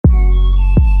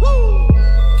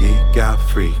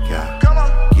freak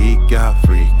out. Geek out,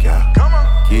 freak out.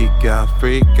 Geek out,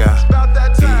 freak out.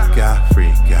 Geek out,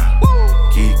 freak out.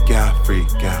 Geek out,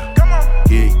 freak out.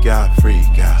 Geek out,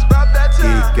 freak out.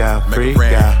 Geek out, freak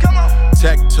out.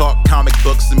 Tech talk, comic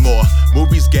books, and more.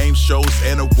 Movies, games, shows,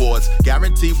 and awards.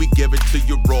 Guarantee we give it to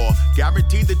you raw.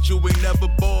 Guarantee that you ain't never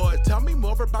bored. Tell me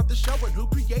more about the show and who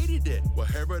created it. Well,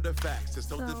 here are the facts. It's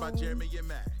hosted by Jeremy and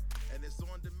Matt. And it's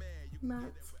on demand.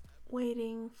 Matt's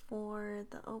waiting for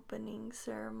the opening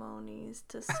ceremonies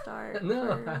to start.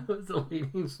 No, I was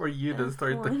waiting for you to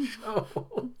start the show.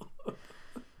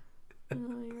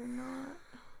 No, you're not.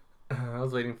 I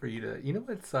was waiting for you to. You know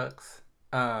what sucks?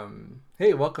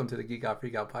 Hey, welcome to the Geek Out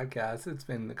Freak Out podcast. It's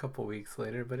been a couple weeks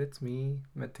later, but it's me,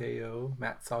 Matt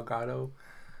Salgado,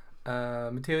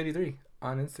 Mateo83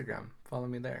 on Instagram. Follow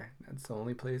me there. That's the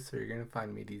only place where you're gonna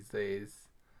find me these days.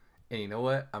 And you know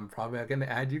what? I'm probably not gonna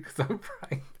add you because I'm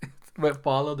private. But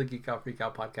follow the Geek Out Freak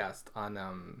Out podcast on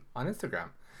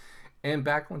Instagram. And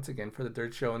back once again for the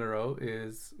third show in a row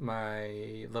is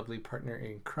my lovely partner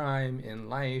in crime, in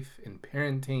life, in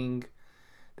parenting,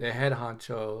 the head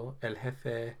honcho, el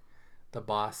jefe, the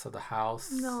boss of the house.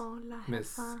 No, la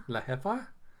Miss jefa. La Jefa?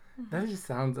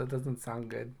 Mm-hmm. That doesn't sound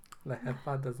good. La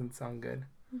Jefa doesn't sound good.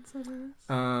 That's what it is.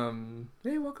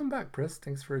 Hey, welcome back, Pris.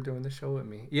 Thanks for doing the show with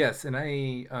me. Yes, and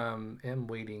I am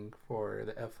waiting for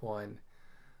the F1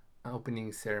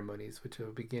 opening ceremonies, which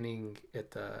are beginning at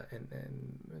the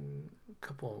in a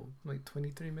couple, like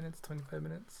 23 minutes, 25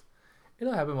 minutes.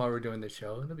 It'll happen while we're doing the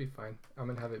show. It'll be fine. I'm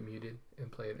gonna have it muted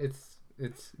and play it. It's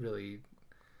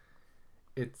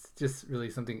just really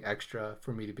something extra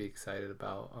for me to be excited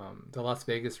about. The Las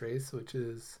Vegas race, which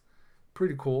is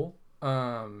pretty cool.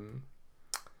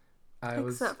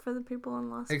 Except for the people in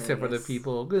Las Vegas. Except for the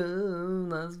people, oh,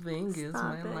 Las Vegas, Stop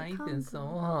my it, life calm is so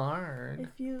down. hard.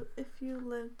 If you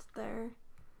lived there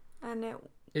and it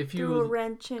If threw a you,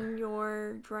 wrench in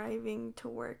your driving to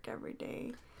work every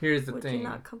day, here's the would thing, you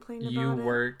not complain about you it?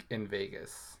 work in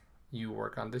Vegas, you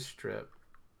work on the Strip,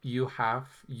 you have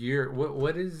your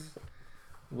what is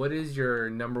your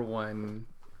number one?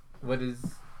 What is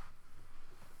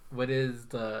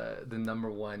the number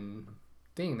one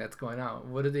thing that's going on?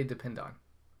 What do they depend on?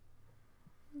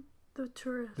 The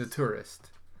tourists. The tourist.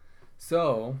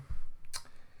 So,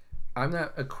 I'm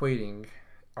not equating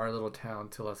our little town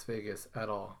to Las Vegas at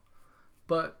all.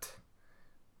 But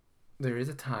there is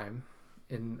a time,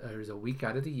 there's a week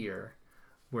out of the year,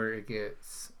 where it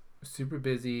gets super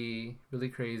busy, really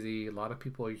crazy. A lot of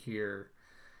people are here,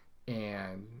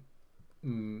 and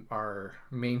our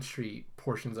main street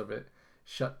portions of it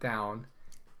shut down.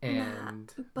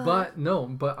 And but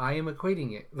I am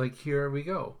equating it. Like, here we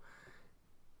go.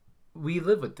 We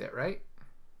live with it, right?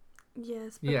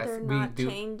 Yes, but they're not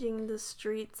changing the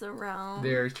streets around.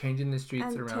 They're changing the streets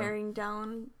and around. tearing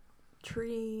down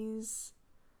trees.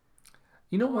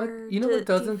 You know what? You know what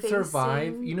doesn't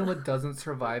survive? You know what doesn't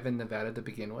survive in Nevada to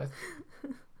begin with?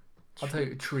 I'll tell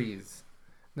you, trees.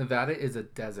 Nevada is a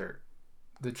desert.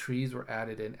 The trees were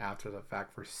added in after the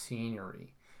fact for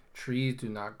scenery. Trees do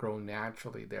not grow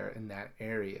naturally there in that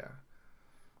area.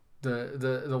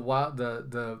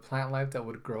 The plant life that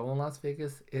would grow in Las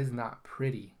Vegas is not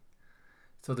pretty.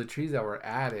 So the trees that were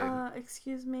added.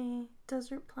 Excuse me.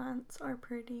 Desert plants are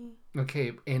pretty.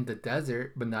 Okay, in the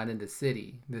desert, but not in the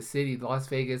city. The city, Las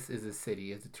Vegas is a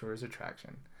city, it's a tourist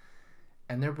attraction.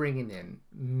 And they're bringing in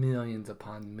millions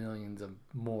upon millions of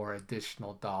more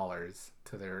additional dollars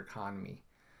to their economy.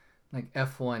 Like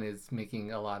F1 is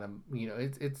making a lot of,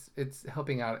 it's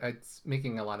helping out. It's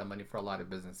making a lot of money for a lot of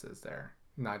businesses there,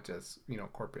 not just,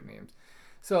 corporate names.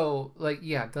 So,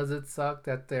 does it suck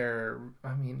that they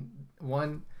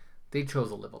chose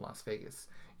to live in Las Vegas.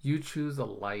 You choose a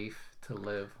life to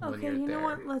live when you're there. Okay, you know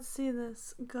what? Let's see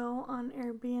this. Go on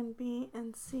Airbnb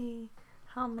and see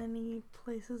how many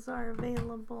places are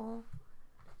available.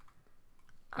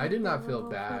 I do not feel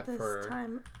bad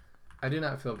I do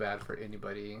not feel bad for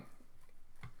anybody.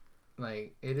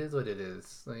 Like, it is what it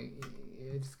is. Like,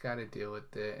 you just gotta deal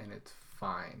with it, and it's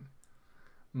fine.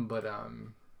 But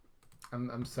I'm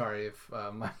sorry if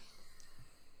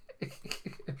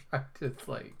if I'm just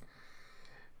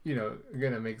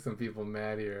gonna make some people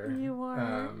mad here. You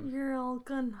are. You're all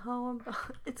gun ho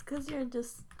about. It's because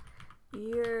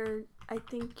I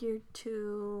think you're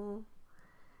too.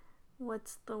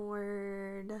 What's the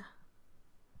word?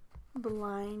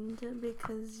 Blind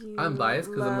because you. I'm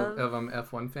biased because I'm an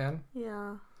F1 fan.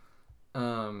 Yeah.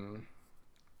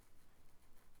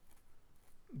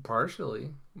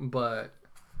 Partially, but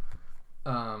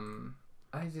I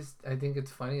think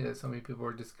it's funny that so many people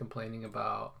are just complaining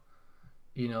about,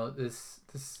 this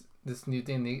this new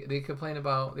thing. They complain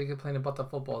about the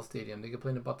football stadium. They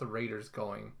complain about the Raiders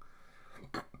going,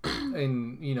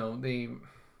 and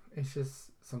it's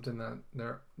just something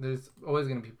that there's always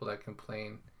gonna be people that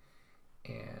complain.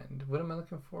 And what am I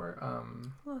looking for?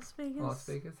 Las Vegas. Las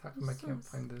Vegas. How come I can't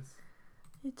find this?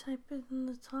 You type it in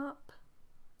the top.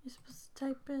 You're supposed to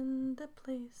type in the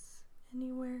place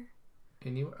anywhere.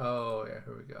 Anywhere? Oh yeah,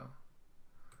 here we go.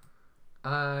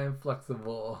 I'm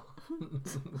flexible.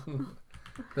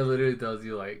 It literally tells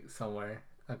you like somewhere.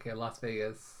 Okay, Las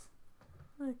Vegas.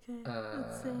 Okay,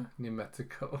 let's see. New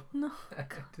Mexico. No.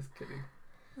 Just kidding.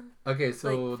 Okay,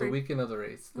 so Like the weekend of the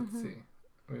race. Let's Mhm. see.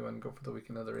 We want to go for the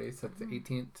weekend of the race. That's the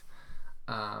 18th.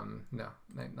 No,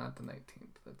 not the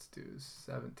 19th. Let's do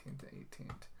 17th to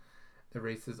 18th. The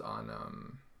race is on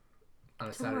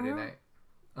a Saturday Tomorrow?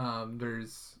 night.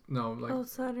 There's no like. Oh,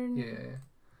 Saturday. Yeah.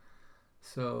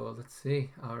 So let's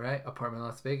see. All right, apartment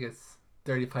Las Vegas,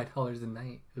 $35 a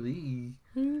night. Wee.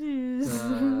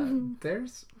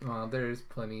 There's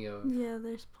plenty of. Yeah,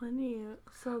 there's plenty.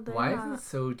 So they're Why not, is it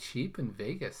so cheap in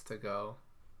Vegas to go?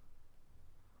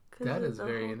 'cause that of is the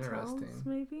very hotels, interesting.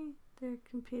 Maybe they're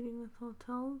competing with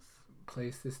hotels.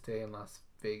 Place to stay in Las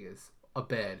Vegas. A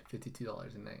bed,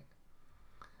 $52 a night.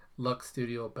 Lux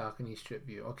Studio balcony strip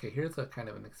view. Okay, here's a kind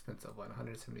of an expensive one,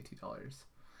 $172.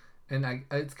 And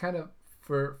it's kind of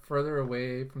further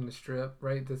away from the strip,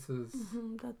 right? This is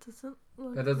That doesn't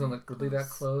look. that doesn't very look really that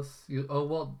close.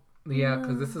 Yeah,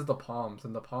 because this is the Palms,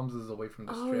 and the Palms is away from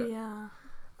the Oh strip. yeah.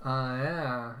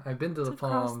 Yeah, I've been to the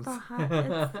Palms. It's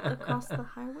across the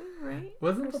highway, right?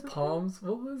 Wasn't Or the something? Palms?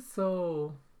 What was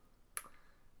so?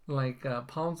 Like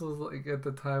Palms was like at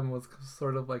the time was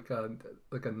sort of like a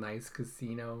nice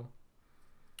casino.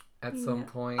 At some Yeah.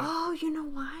 point. Oh, you know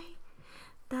why?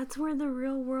 That's where the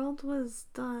Real World was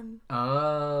done.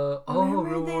 Remember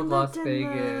Remember they World Las lived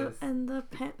Vegas. in the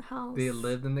penthouse. They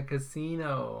lived in the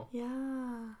casino.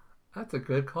 Yeah. That's a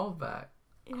good callback.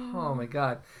 Yeah. Oh my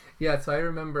god. Yeah, so I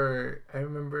remember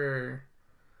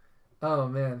oh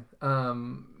man.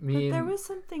 Me But there and was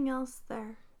something else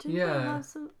there. Didn't Yeah. they have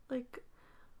some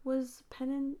was Penn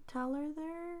and Teller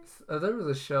there? there was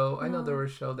a show. I know No, there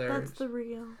was a show there. That's the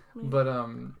Rio. Maybe. But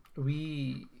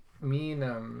me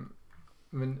and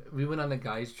when we went on a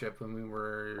guys trip when we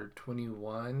were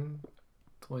 21,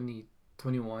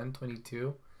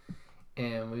 22,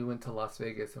 and we went to Las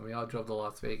Vegas, and we all drove to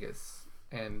Las Vegas.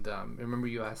 And remember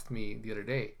you asked me the other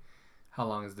day, how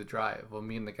long is the drive? Well,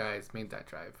 me and the guys made that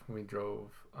drive. We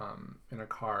drove in a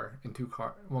car,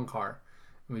 one car,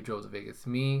 and we drove to Vegas.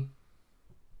 Me,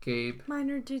 Gabe,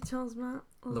 Minor details, Matt.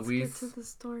 Let's Luis, get to the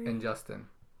story. and Justin,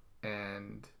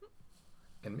 and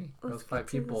me. It was Let's 5 get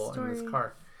to the people in this story.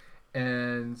 car.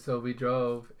 And so we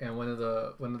drove, and one of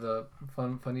the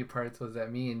funny parts was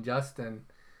that me and Justin,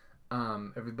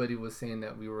 everybody was saying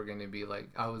that we were gonna be like,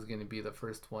 I was gonna be the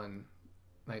first one,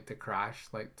 like to crash,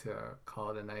 like to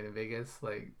call it a night in Vegas,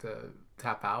 like to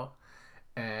tap out,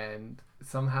 and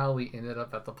somehow we ended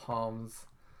up at the Palms,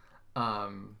 a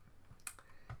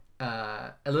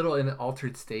little in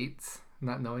altered states,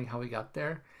 not knowing how we got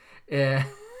there, and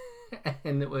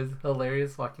and it was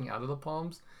hilarious walking out of the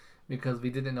Palms because we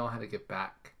didn't know how to get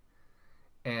back,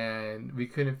 and we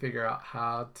couldn't figure out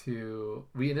how to.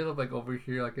 We ended up like over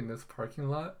here, like in this parking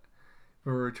lot,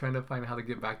 where we were trying to find how to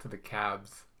get back to the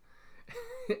cabs.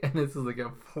 And this is like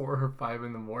at 4 or 5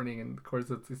 in the morning, and of course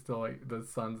it's still like the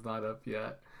sun's not up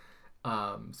yet.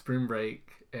 Spring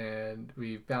break, and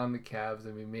we found the cabs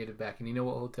and we made it back. And you know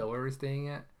what hotel we were staying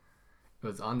at? It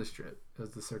was on the strip. It was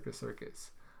the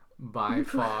Circus. By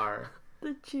far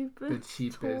the cheapest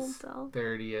hotel.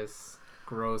 dirtiest,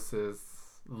 grossest.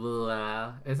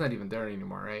 Blah. It's not even there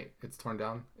anymore, right? It's torn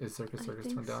down. Is Circus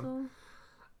torn down?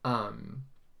 So.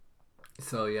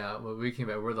 So yeah, when we came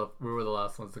back, we were the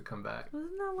last ones to come back.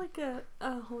 Wasn't that like a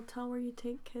hotel where you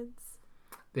take kids?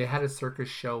 They had a circus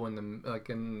show in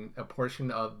a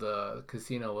portion of the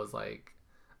casino was like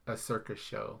a circus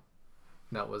show.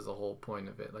 That was the whole point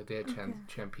of it. Like they had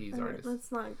trapeze artists.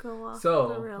 Let's not go off So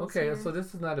the rails okay, here. so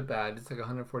this is not a bad. It's like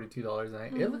 $142 a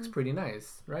night. It looks pretty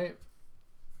nice, right?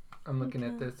 I'm looking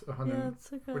at this.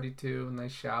 $142,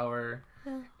 nice shower.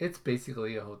 Yeah. It's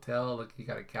basically a hotel. Look, you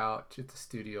got a couch. It's a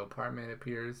studio apartment. It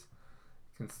appears.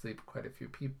 You can sleep quite a few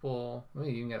people. I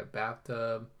mean, you can get a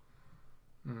bathtub,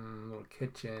 little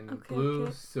kitchen,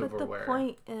 blue silverware.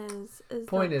 But the there's there's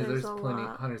plenty.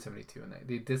 172 a night.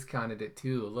 They discounted it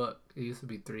too. Look, it used to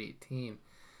be $318.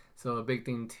 So a big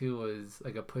thing too was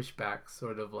like a pushback,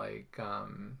 sort of like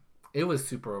it was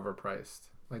super overpriced.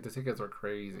 Like the tickets were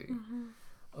crazy. Mm-hmm.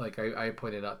 Like I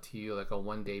pointed out to you, like a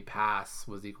 1-day pass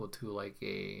was equal to like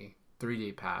a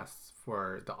 3-day pass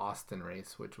for the Austin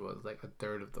race, which was like a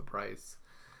third of the price.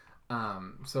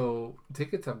 So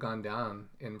tickets have gone down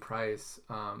in price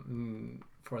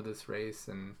for this race,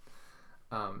 and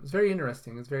it's very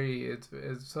interesting. It's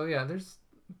so yeah. There's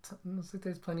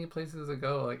plenty of places to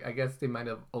go. Like I guess they might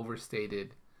have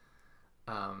overstated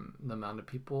the amount of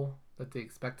people that they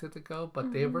expected to go,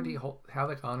 but they already have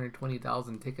like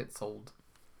 120,000 tickets sold.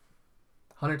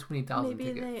 120,000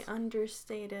 tickets. Maybe they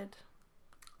understated.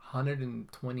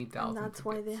 120,000. And that's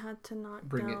why they had to knock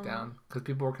bring it down, because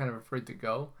people were kind of afraid to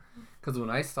go. Because when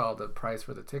I saw the price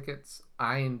for the tickets,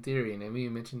 in theory, and we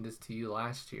mentioned this to you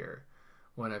last year,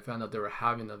 when I found out they were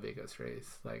having the Vegas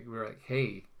race, like we were like,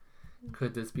 hey,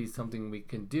 could this be something we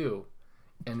can do?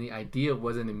 And the idea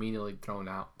wasn't immediately thrown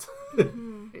out.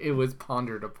 It was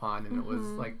pondered upon, and it was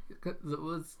like,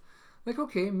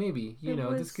 okay, maybe,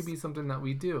 this could be something that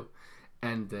we do.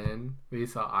 And then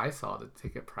I saw the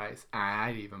ticket price.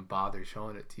 I didn't even bother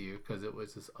showing it to you because it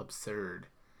was just absurd.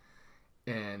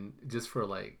 And just for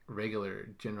like regular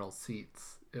general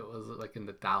seats, it was like in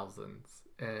the thousands.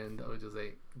 And I was just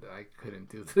like, I couldn't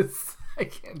do this. I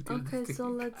can't do this. Okay, so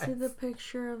let's see the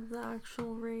picture of the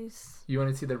actual race. You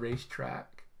want to see the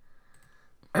racetrack?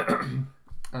 F1.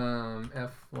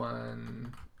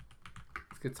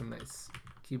 Let's get some nice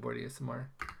keyboard ASMR.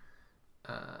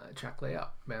 Track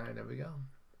layout. Man, there we go.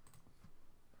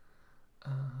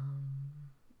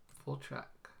 Full track.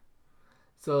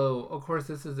 So, of course,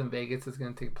 this is in Vegas. It's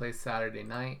going to take place Saturday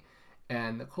night.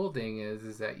 And the cool thing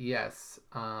is that, yes,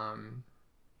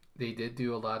 they did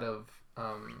do a lot of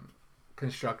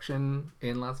construction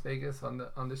in Las Vegas on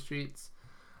the streets.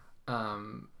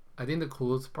 I think the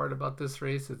coolest part about this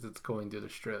race is it's going through the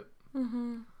Strip.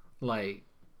 Like,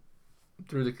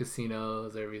 through the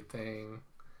casinos, everything.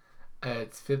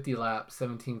 It's 50 laps,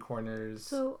 17 corners.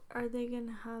 So, are they going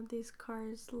to have these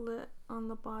cars lit on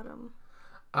the bottom?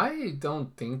 I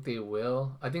don't think they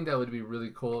will. I think that would be really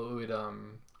cool. It would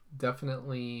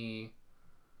definitely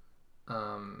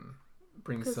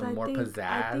bring some more pizzazz.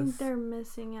 I think they're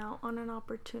missing out on an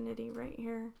opportunity right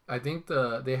here. I think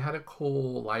they had a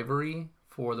cool livery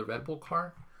for the Red Bull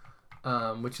car,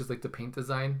 which is like the paint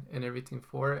design and everything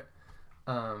for it.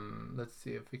 Let's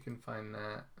see if we can find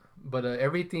that. But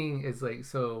everything is like,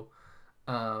 so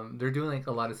they're doing like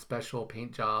a lot of special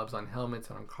paint jobs on helmets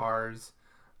and on cars.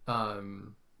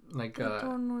 Like they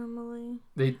don't normally.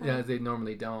 They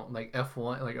normally don't. Like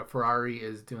F1, like a Ferrari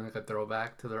is doing like a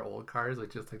throwback to their old cars, like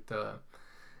just like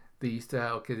they used to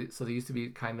have. Okay, so they used to be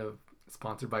kind of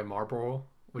sponsored by Marlboro,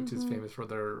 which is famous for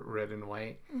their red and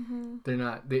white. They're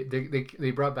not.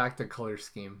 They brought back the color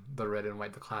scheme, the red and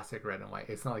white, the classic red and white.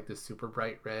 It's not like the super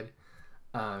bright red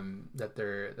that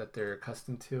they're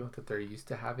accustomed to, that they're used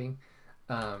to having.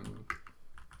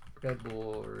 Red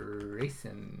Bull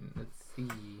Racing. Let's see.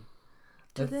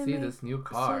 Let's see this new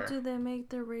car. So do they make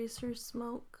the racers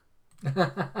smoke?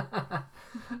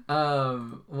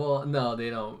 Well, no, they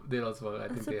don't smoke. I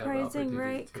think they have the surprising,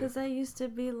 right? Because that used to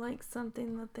be like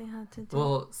something that they had to do.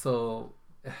 Well, so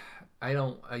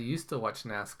I used to watch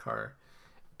NASCAR,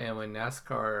 and when I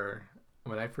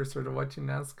first started watching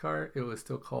NASCAR, it was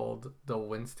still called the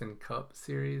Winston Cup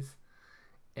Series,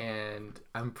 and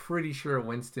I'm pretty sure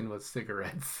Winston was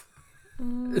cigarettes.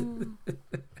 And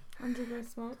did they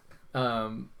smoke?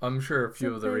 I'm sure a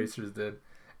few of the racers did.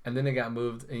 And then it got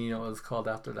moved, and it was called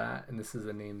after that, and this is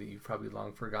a name that you've probably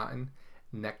long forgotten,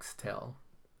 Nextel.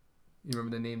 You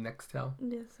remember the name Nextel?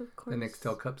 Yes, of course. The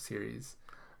Nextel Cup Series.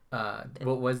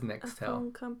 What was Nextel? A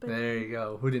phone company. There you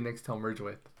go. Who did Nextel merge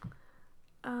with?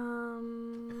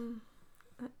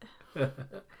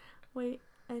 Wait,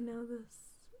 I know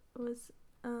this. It was,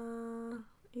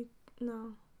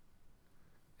 no.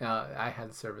 I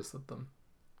had service with them.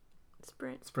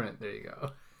 Sprint, there you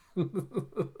go.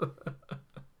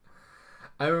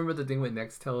 I remember the thing with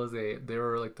Nextel is they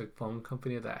were like the phone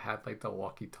company that had like the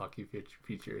walkie-talkie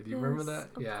feature. Do you remember that?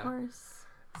 Of course.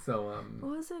 So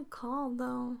what was it called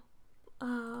though?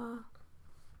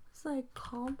 It's like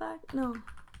callback? No.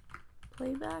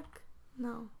 Playback?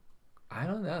 No. I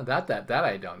don't know. That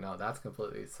I don't know. That's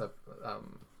completely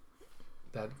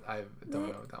that I don't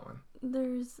know that one.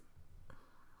 There's.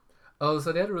 Oh,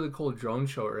 so they had a really cool drone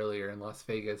show earlier in Las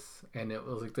Vegas, and it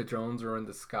was like the drones were in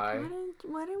the sky.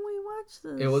 Why didn't we watch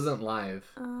this? It wasn't live.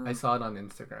 I saw it on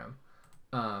Instagram.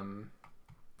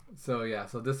 So yeah,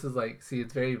 so this is like, see,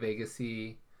 it's very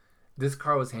Vegas-y. This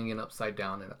car was hanging upside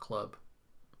down in a club.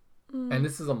 And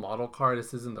this is a model car.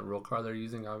 This isn't the real car they're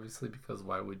using, obviously, because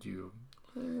why would you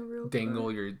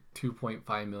dangle your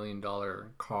 $2.5 million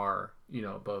car,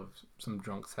 above some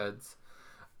drunks' heads?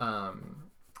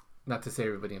 not to say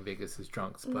everybody in Vegas is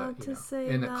drunks, but Not to say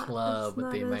in a that club, it's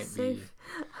not they a might safe,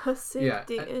 be a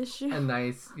safety issue. a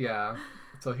nice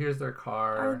So here's their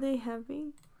car. Are they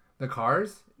heavy? The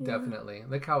cars? Yeah. Definitely.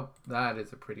 Look how that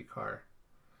is a pretty car.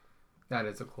 That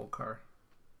is a cool car.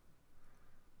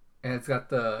 And it's got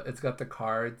the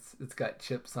cards. It's got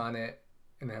chips on it,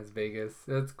 and it has Vegas.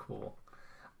 That's cool.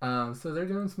 So they're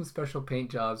doing some special paint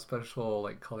jobs, special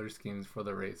like color schemes for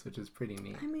the race, which is pretty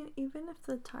neat. I mean, even if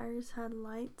the tires had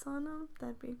lights on them,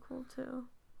 that'd be cool too.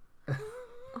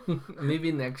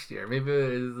 Maybe next year. Maybe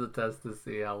it is a test to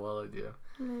see how well they do.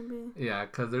 Maybe. Yeah,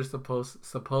 because there's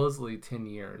supposedly 10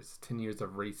 years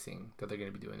of racing that they're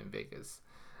going to be doing in Vegas.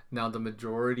 Now, the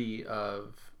majority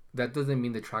of that doesn't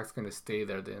mean the track's going to stay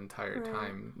there the entire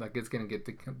time. Like, it's going to get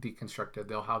deconstructed.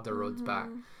 They'll have the roads back.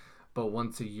 But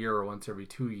once a year or once every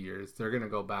 2 years, they're going to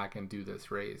go back and do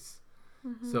this race.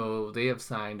 So they have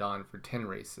signed on for 10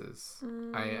 races.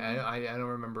 I don't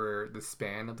remember the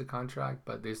span of the contract,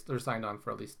 but they're signed on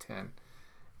for at least 10.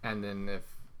 And then if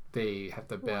they have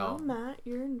to bail, Wow, Matt,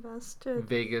 you're invested.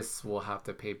 Vegas will have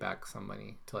to pay back some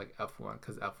money to like F1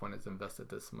 because F1 has invested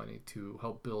this money to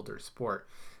help build their sport.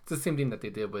 It's the same thing that they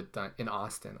did with in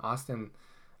Austin.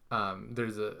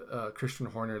 There's a Christian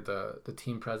Horner, the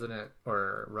team president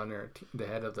or runner, the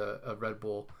head of Red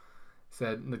Bull,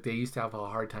 said like they used to have a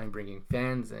hard time bringing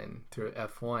fans in to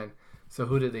F1. So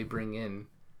who did they bring in?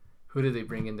 Who did they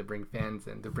bring in to bring fans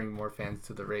in, to bring more fans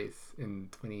to the race in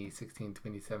 2016,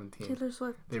 2017? Taylor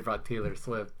Swift. They brought Taylor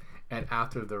Swift. And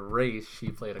after the race, she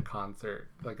played a concert.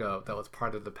 That was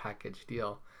part of the package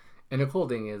deal. And the cool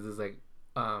thing is like,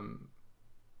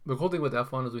 the cool thing with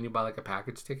F1 is when you buy like a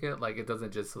package ticket, like it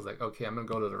doesn't just say like, okay, I'm going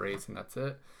to go to the race and that's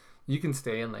it. You can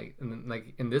stay and like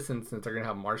in this instance, they're going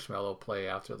to have Marshmello play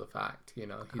after the fact. He's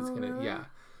going to, really?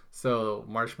 So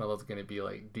Marshmello's going to be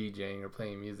like DJing or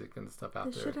playing music and stuff out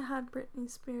They there. should have had Britney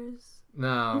Spears.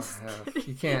 No,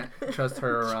 you can't trust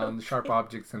her around sharp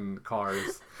objects and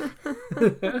cars.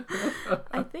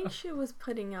 I think she was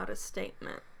putting out a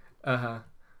statement.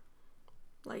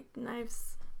 Like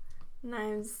Knives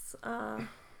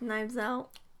Out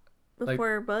before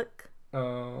her book.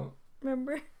 Oh.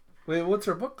 Remember? Wait, what's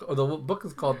her book? Oh, the book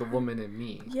is called The Woman in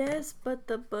Me. Yes, but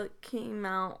the book came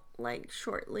out like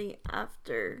shortly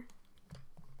after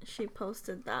she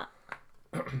posted that.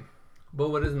 But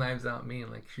what does Knives Out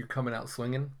mean? Like she's coming out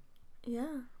swinging?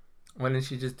 Yeah. Why didn't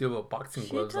she just do a boxing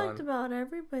gloves on? She talked about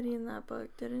everybody in that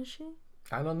book, didn't she?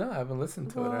 I don't know. I haven't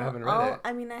listened to it. I haven't read it.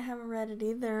 I mean, I haven't read it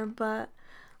either, but...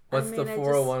 What's the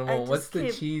 401? What's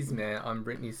the cheese, man, on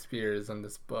Britney Spears on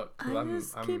this book? I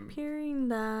keep hearing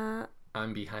that.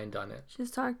 I'm behind on it.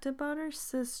 She's talked about her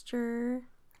sister.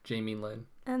 Jamie Lynn.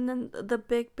 And then the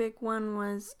big one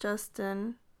was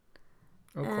Justin.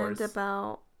 Of course. And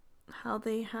about how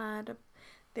they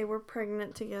were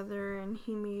pregnant together and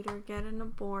he made her get an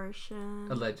abortion.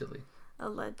 Allegedly.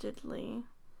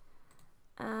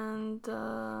 And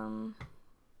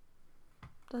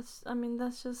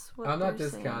that's just what I'm not they're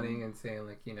discounting saying. and saying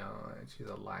like, she's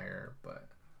a liar, but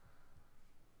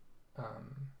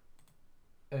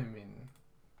I mean,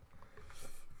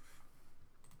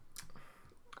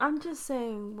 I'm just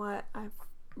saying what I've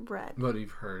read. what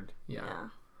you've heard. Yeah.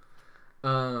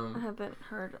 I haven't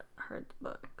heard the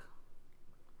book.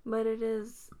 But it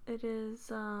is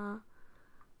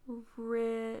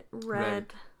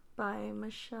read by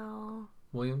Michelle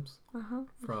Williams? From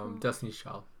Michelle. Destiny's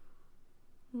Child.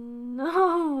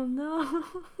 No.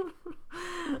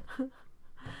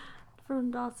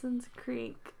 From Dawson's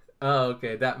Creek. Oh,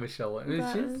 okay, that Michelle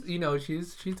Williams.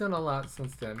 She's done a lot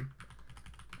since then.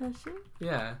 Has she?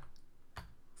 Yeah.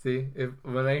 See,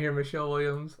 when I hear Michelle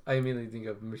Williams, I immediately think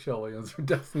of Michelle Williams from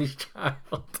Destiny's Child.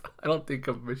 I don't think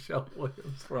of Michelle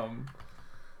Williams from.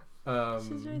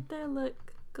 She's right there.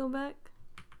 Look, go back.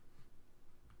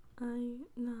 No,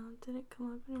 it didn't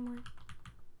come up anymore.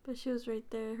 But she was right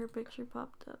there. Her picture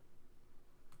popped up.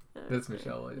 That's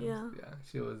Michelle Williams. Yeah.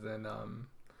 She was in.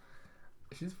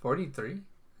 She's 43.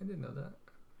 I didn't know that.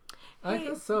 Hey, I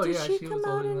guess so. Did Yeah, she was come old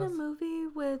out in enough. a movie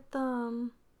with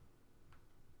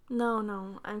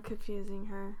No, I'm confusing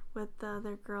her with the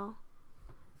other girl.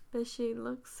 But she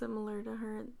looks similar to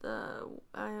her. The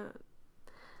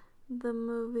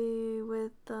movie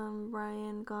with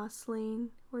Ryan Gosling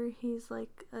where he's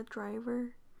like a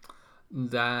driver.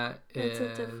 That's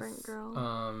a different girl.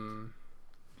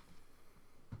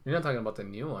 You're not talking about the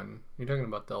new one. You're talking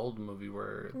about the old movie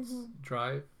where it's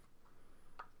Drive.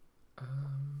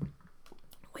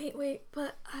 Wait,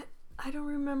 but I don't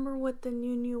remember what the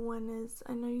new one is.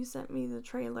 I know you sent me the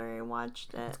trailer. I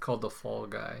watched it. It's called The Fall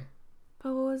Guy.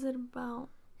 But what was it about?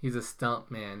 He's a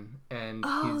stunt man, and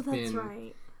That's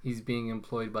right. he's being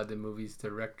employed by the movie's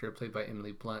director, played by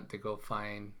Emily Blunt, to go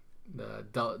find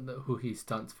who he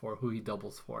stunts for, who he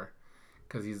doubles for,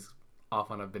 because he's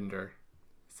off on a bender.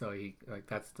 So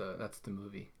that's the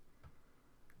movie.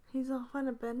 He's off on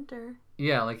a bender.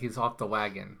 Yeah, like he's off the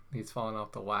wagon. He's fallen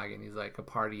off the wagon. He's like a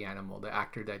party animal, the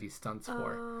actor that he stunts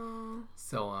for. Oh.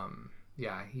 So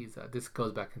yeah, he's this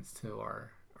goes back into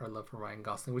our love for Ryan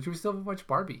Gosling, which we still haven't watched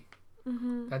Barbie.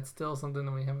 Mm-hmm. That's still something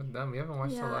that we haven't done. We haven't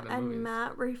watched a lot of movies. And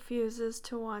Matt refuses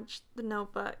to watch The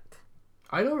Notebook.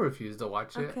 I don't refuse to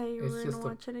watch it. Okay, you're going to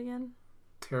watch it again?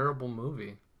 Terrible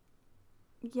movie.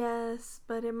 Yes,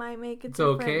 but it might make a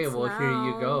difference. It's okay. Well, here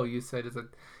you go. You said it's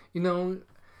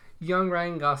young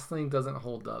Ryan Gosling doesn't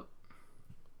hold up.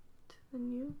 To the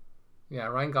new? Yeah,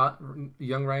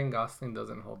 young Ryan Gosling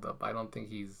doesn't hold up. I don't think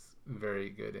he's very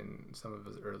good in some of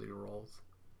his early roles.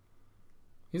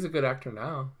 He's a good actor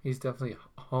now. He's definitely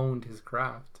honed his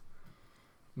craft.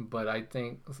 But I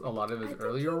think a lot of his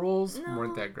earlier roles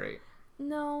weren't that great.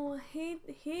 No, he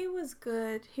was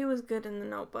good. He was good in The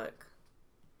Notebook.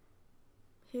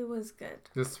 He was good.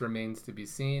 This remains to be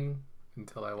seen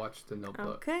until I watch The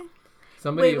Notebook. Okay.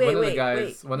 One of the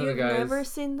guys. You've never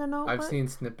seen The Notebook? I've seen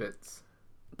snippets.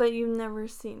 But you've never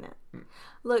seen it.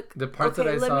 Look, the parts that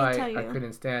I saw, I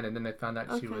couldn't stand, and then I found out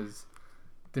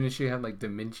didn't she have like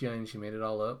dementia and she made it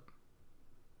all up?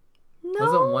 No.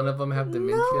 Doesn't one of them have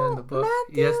dementia in the book?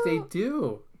 Matthew. Yes, they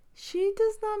do. She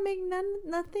does not make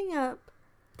nothing up.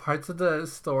 Parts of the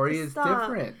story is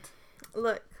different.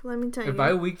 Look, let me tell you. If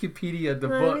I Wikipedia the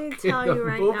book, let me tell you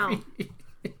right now.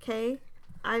 Okay,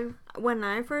 when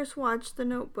I first watched The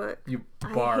Notebook,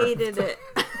 I hated it.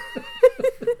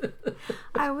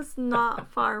 I was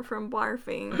not far from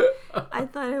barfing. I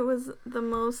thought it was the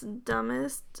most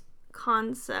dumbest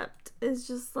concept. It's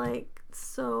just like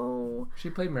so. She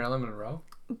played Marilyn Monroe.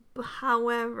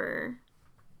 However,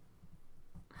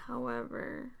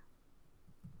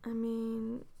 I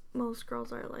mean, most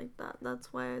girls are like that.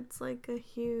 That's why it's like a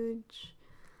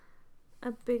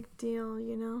big deal,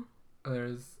 you know.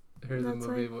 Here's a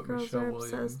movie with Michelle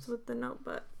Williams. Girls are obsessed with The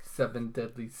Notebook. 7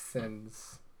 Deadly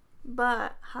Sins.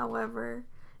 But, however,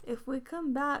 if we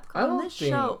come back on this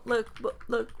show, look,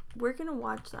 we're gonna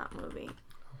watch that movie.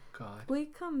 Oh God. We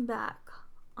come back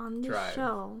on this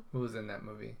show. Who was in that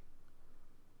movie?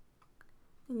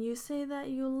 And you say that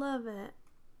you love it.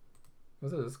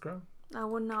 Was it this girl? I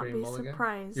would not be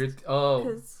surprised.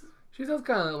 She does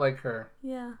kind of look like her.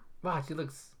 Yeah. Wow, she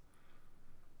looks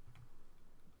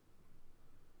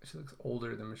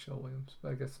older than Michelle Williams,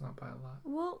 but I guess not by a lot.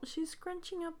 Well, she's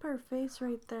scrunching up her face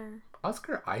right there.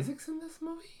 Oscar Isaac's in this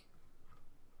movie?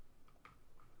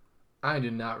 I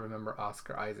do not remember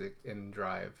Oscar Isaac in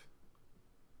Drive.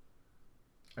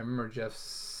 I remember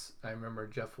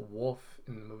Jeff Wolfe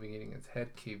in the movie getting his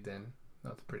head caved in.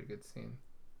 That's a pretty good scene.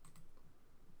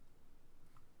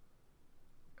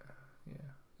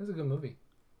 Yeah, it was a good movie.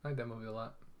 I like that movie a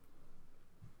lot.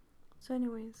 So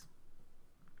anyways.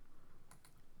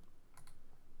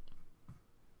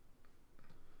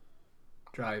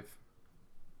 Drive.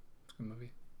 It's a good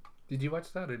movie. Did you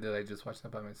watch that, or did I just watch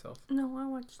that by myself? No, I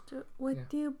watched it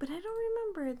with you, but I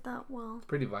don't remember it that well. It's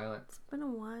pretty violent. It's been a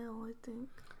while, I think.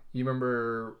 Do you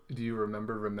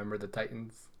remember the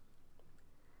Titans?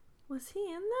 Was he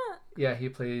in that? Yeah, he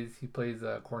plays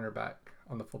a cornerback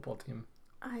on the football team.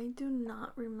 I do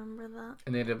not remember that.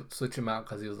 And they had to switch him out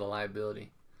because he was a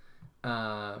liability. We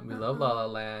love La La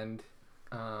Land.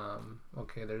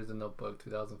 Okay, there's The Notebook,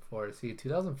 2004. See,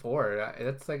 2004,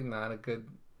 that's like not a good...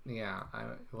 Yeah,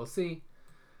 we'll see.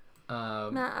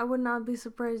 I would not be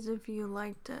surprised if you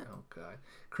liked it. Oh, God.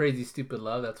 Crazy Stupid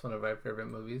Love, that's one of our favorite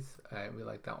movies. We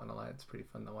like that one a lot. It's pretty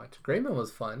fun to watch. Greyman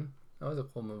was fun. That was a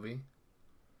cool movie.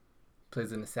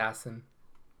 Plays an assassin.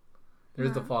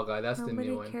 There's The Fall Guy. That's the new one.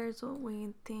 Nobody cares what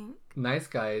we think. Nice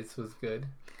Guys was good.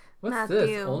 What's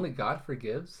this? Only God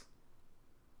Forgives?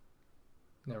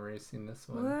 Never really seen this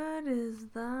one. What is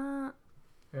that?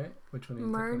 Right? Which one are you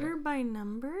Murder by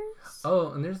Numbers?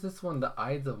 Oh, and there's this one, The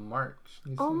Ides of March.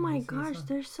 Oh my gosh,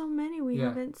 there's so many we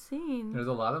haven't seen. There's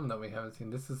a lot of them that we haven't seen.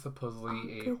 This is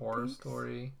supposedly a horror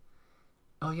story.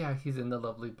 Oh yeah, he's in The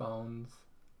Lovely Bones.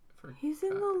 He's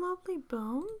in The Lovely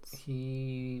Bones?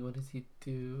 What does he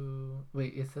do?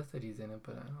 Wait, it says that he's in it,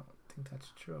 but I don't think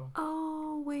that's true.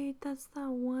 Oh, wait, that's that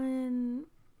one.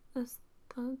 That's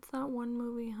that one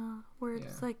movie, huh? Where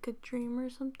it's like a dream or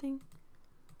something.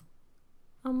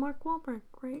 Oh, Mark Wahlberg,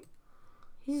 right?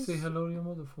 Say hello to your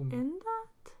mother for me. In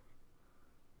that?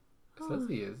 It says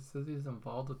he is. It says he's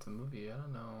involved with the movie. I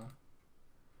don't know.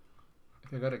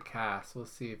 If I go to cast, we'll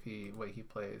see what he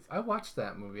plays. I watched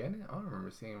that movie. I don't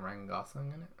remember seeing Ryan Gosling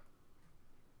in it.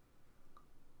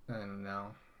 I don't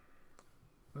know.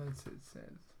 What's it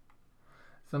says?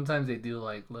 Sometimes they do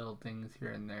like little things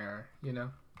here and there, you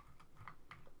know.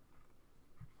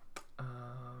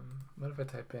 What if I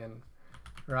type in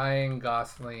Ryan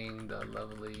Gosling, the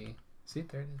lovely? See,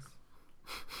 there it is.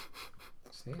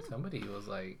 See, somebody was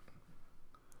like,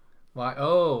 "Why?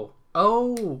 Oh,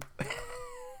 oh!"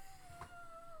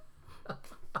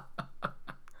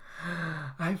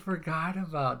 I forgot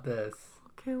about this.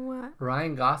 Okay, what?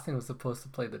 Ryan Gosling was supposed to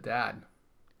play the dad.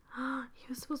 He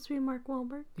was supposed to be Mark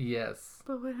Wahlberg. Yes.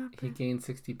 But what happened? He gained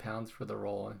 60 pounds for the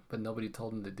role, but nobody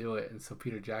told him to do it, and so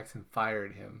Peter Jackson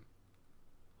fired him.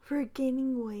 For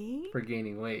gaining weight? For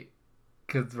gaining weight.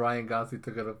 Because Ryan Gosling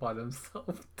took it upon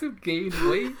himself to gain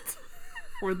weight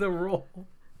for the role.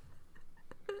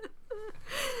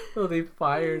 So they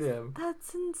fired him.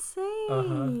 That's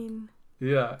insane.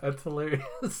 Yeah, that's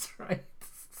hilarious, right?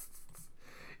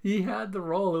 He had the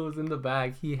role. It was in the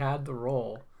bag. He had the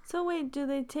role. So wait, do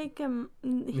they take him?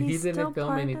 He didn't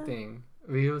film anything.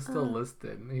 He was still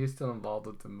listed. He was still involved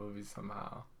with the movie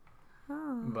somehow.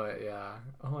 Oh. But yeah.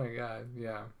 Oh my god.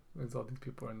 Yeah. There's all these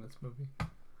people in this movie. It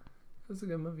was a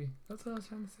good movie. That's what I was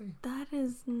trying to say. That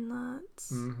is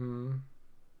nuts. Mm-hmm.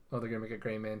 Oh, they're gonna make a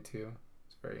Gray Man too.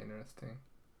 It's very interesting.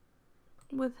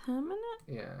 With him in it?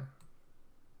 Yeah.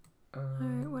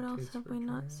 Alright, what else have we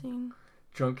not seen?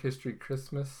 Drunk History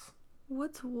Christmas.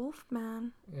 What's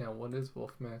Wolfman? Yeah, what is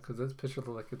Wolfman? Because this picture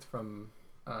looks like it's from,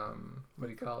 what do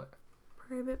you call it?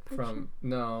 Private Picture?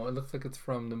 No, it looks like it's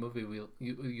from the movie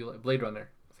you like, Blade Runner.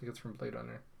 I think it's from Blade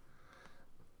Runner.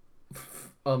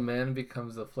 A man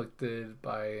becomes afflicted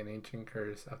by an ancient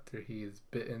curse after he is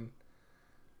bitten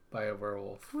by a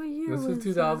werewolf. What year This was is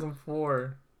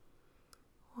 2004.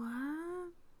 What?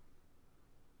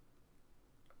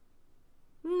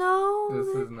 No. This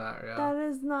is not real. That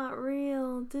is not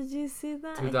real. Did you see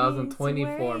that?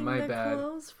 2024, my bad.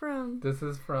 Clothes from. This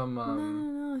is from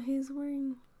No. He's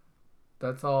wearing.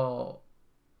 That's all.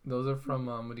 Those are from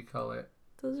what do you call it?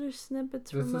 Those are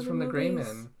snippets this from is other from the Gray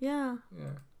movies. Man. Yeah.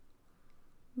 Yeah.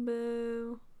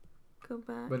 Boo. Go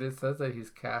back. But it says that he's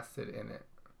casted in it.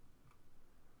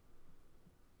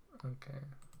 Okay.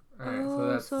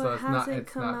 Alright, so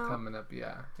it's not coming up.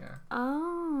 Yeah.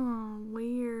 Oh,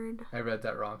 weird. I read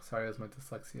that wrong. Sorry, it was my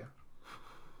dyslexia.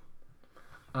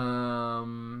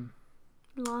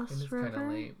 Lost River. Kind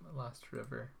of late. Lost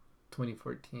River,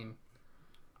 2014.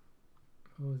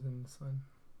 Who was in this one?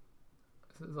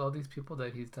 This is all these people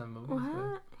that he's done movies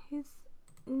with.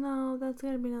 No, that's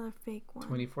gotta be another fake one.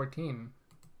 2014.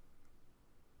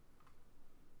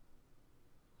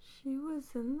 She was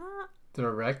in that?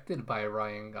 Directed by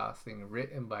Ryan Gosling,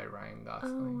 written by Ryan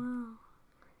Gosling. Oh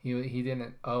wow. He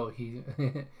didn't. Oh, he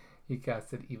he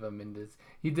casted Eva Mendes.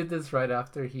 He did this right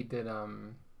after he did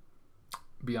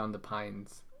Beyond the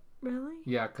Pines. Really?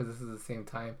 Yeah, because this is the same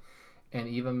time, and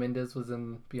Eva Mendes was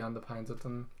in Beyond the Pines with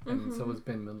him, and so was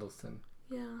Ben Mendelsohn.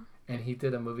 Yeah. And he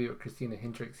did a movie with Christina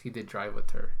Hendricks. He did Drive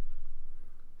with her.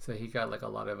 So he got like a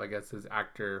lot of, I guess, his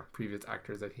previous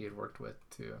actors that he had worked with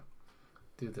to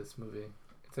do this movie.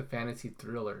 It's a fantasy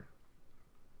thriller.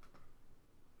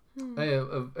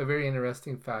 A very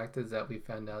interesting fact is that we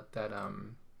found out that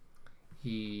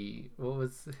what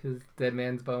was his Dead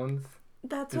Man's Bones?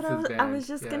 That's what I was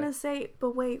just gonna say.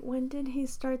 But wait, when did he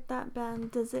start that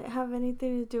band? Does it have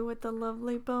anything to do with the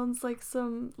Lovely Bones? Like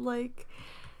some, like,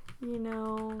 you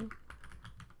know,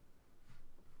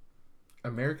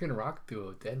 American rock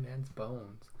duo Dead Man's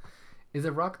Bones is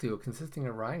a rock duo consisting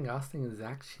of Ryan Gosling and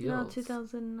Zach Shields. No,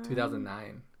 2009.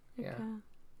 2009. Okay. Yeah.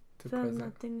 So it has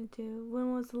nothing to do.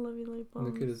 When was the Lovely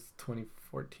Bones? Look at his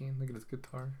 2014. Look at his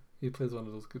guitar. He plays one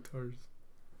of those guitars.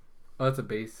 Oh, that's a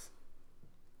bass.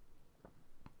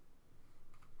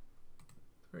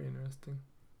 Very interesting.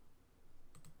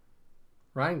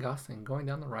 Ryan Gosling. Going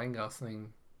down the Ryan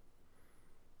Gosling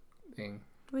thing.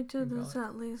 We do this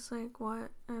at least like what,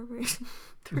 every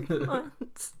 3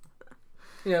 months.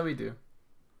 Yeah, we do.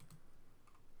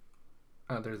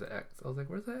 Oh, there's an X. I was like,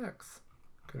 where's the X?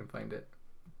 Couldn't find it.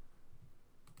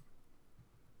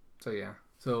 So yeah.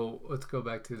 So let's go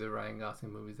back to the Ryan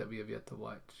Gosling movies that we have yet to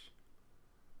watch.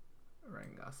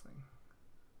 Ryan Gosling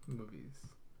movies.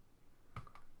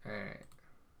 Alright.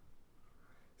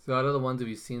 So out of the ones that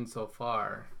we've seen so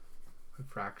far,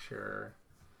 Fracture,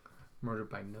 Murder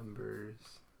by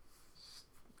Numbers.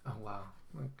 Oh wow.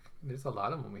 Like, there's a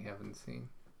lot of them we haven't seen.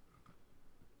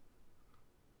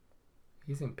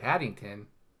 He's in Paddington.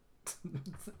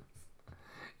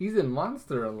 He's in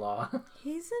Monster-in-Law.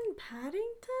 He's in Paddington?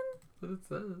 That's what it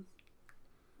says.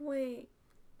 Wait.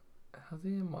 How's he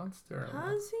in Monster-in-Law?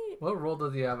 How's he? What role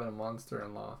does he have in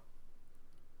Monster-in-Law?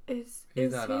 Is he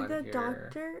the here.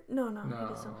 doctor? No, he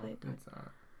doesn't play doctor. It's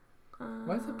not.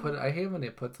 Why does it put? I hate when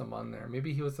it puts him on there.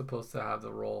 Maybe he was supposed to have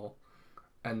the role,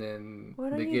 and then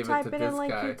they gave it to this guy. Why don't you type it in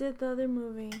like you did the other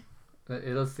movie?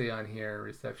 It'll say on here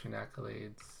reception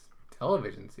accolades,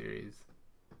 television series.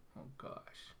 Oh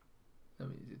gosh, let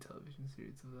me do television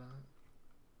series of that.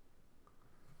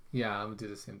 Yeah, I'm gonna do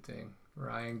the same thing.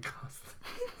 Ryan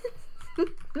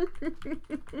Gosling.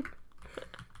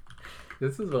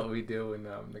 This is what we do when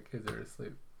the kids are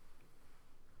asleep.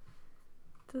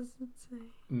 Does it say?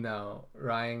 No,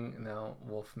 Ryan. No,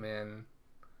 Wolfman.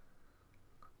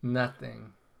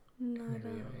 Nothing.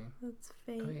 That's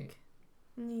fake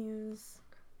news.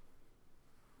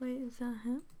 Wait, is that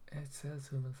him? It says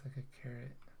who looks like a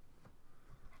carrot.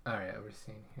 Alright, we're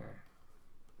seeing here.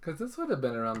 Because this would have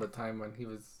been around the time when he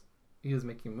was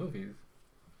making movies.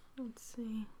 Let's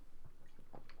see.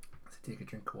 So take a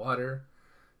drink of water.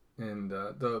 And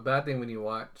the bad thing when you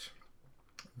watch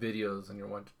videos and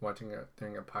you're watching it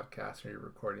during a podcast or your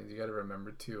recordings, you got to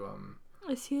remember to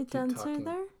is he a dancer talking.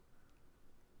 there?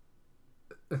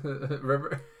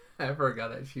 Remember, I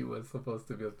forgot that she was supposed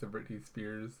to be with the Britney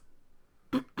Spears.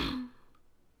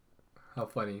 How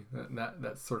funny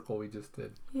that circle we just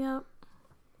did. Yep.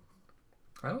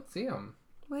 I don't see him.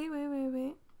 Wait.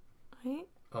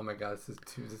 Oh my god,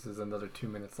 this is another 2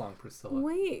 minutes long, Priscilla.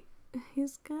 Wait,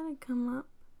 he's gotta come up.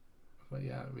 But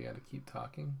yeah, we gotta keep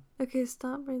talking. Okay,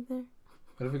 stop right there.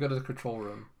 What if we go to the control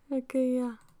room? Okay,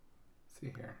 yeah. Let's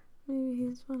see here. Maybe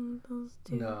he's one of those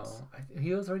dudes. No,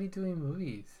 he was already doing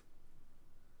movies.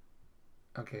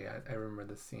 Okay, I remember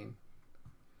this scene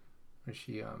where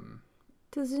she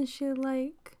doesn't she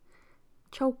like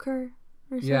choke her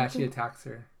or something? Yeah, she attacks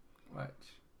her.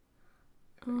 Watch.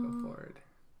 If I go forward.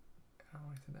 I don't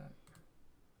want to that.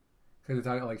 Because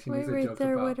they're talking like she makes a joke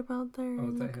there, about. What about there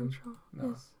in the control? No.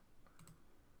 Yes.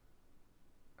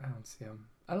 I don't see him.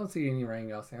 I don't see any Ryan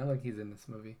Gosling. I don't think he's in this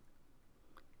movie.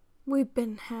 We've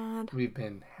been had. We've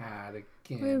been had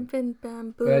again. We've been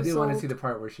bamboozled. But I do want to see the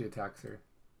part where she attacks her.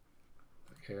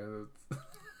 Okay.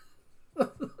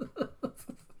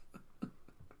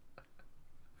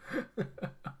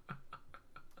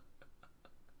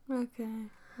 Okay.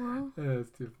 Well.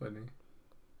 That's too funny.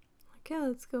 Okay,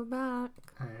 let's go back.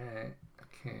 Alright.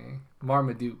 Okay.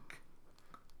 Marmaduke.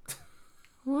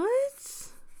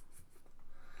 What?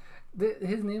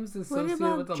 His name's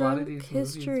associated with a lot of these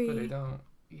movies, but I don't.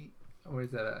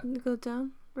 Where's that at? Go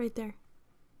down. Right there.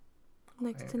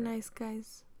 Next to Nice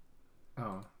Guys.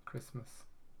 Oh, Christmas.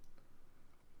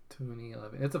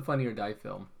 2011. It's a Funny or Die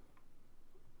film.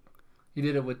 He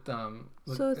did it with so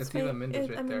it's fake. I mean,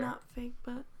 not fake,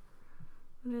 but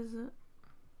what is it?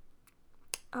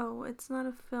 Oh, it's not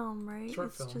a film, right? Short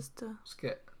it's film. Just a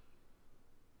skit.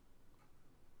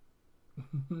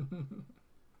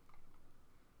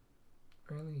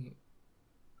 Really?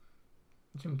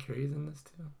 Jim Carrey's in this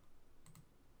too?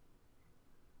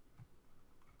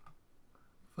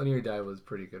 Funny or Die was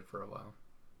pretty good for a while.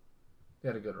 They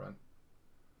had a good run.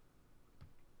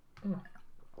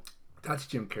 That's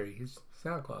Jim Carrey. He's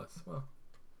Santa Claus. Well.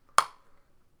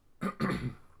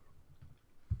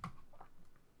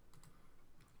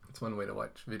 It's one way to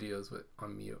watch videos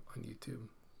on mute on YouTube.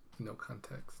 No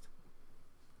context.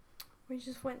 We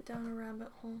just went down a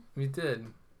rabbit hole. We did.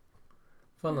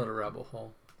 Fun little rabbit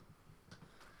hole.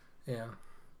 Yeah.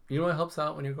 You know what helps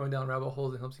out when you're going down rabbit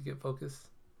holes and helps you get focused?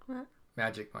 What?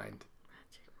 Magic Mind.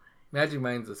 Magic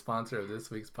Mind's the sponsor of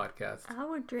this week's podcast. I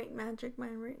would drink Magic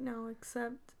Mind right now,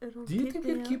 except it'll Do you think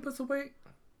it'd keep us awake?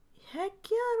 Heck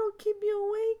yeah, it'll keep you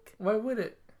awake. Why would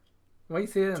it? Why you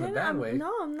say it in a bad way?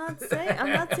 No, I'm not saying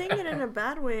it in a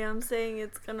bad way. I'm saying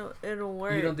it'll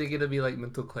work. You don't think it'll be like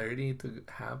mental clarity to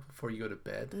have before you go to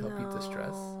bed to help you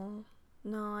distress?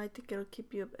 No, I think it'll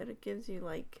keep you up. It gives you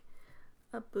like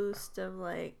a boost of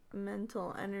like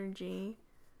mental energy.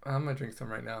 I'm gonna drink some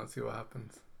right now and see what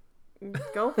happens.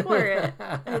 Go for it.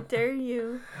 I dare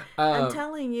you. I'm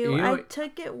telling you, I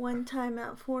took it one time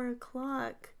at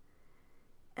 4:00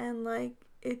 and like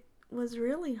it was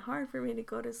really hard for me to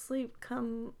go to sleep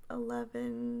come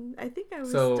 11. I think I was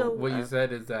still So what you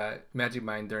said is that Magic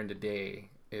Mind during the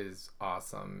day is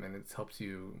awesome and it helps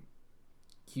you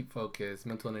keep focused,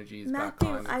 mental energy is back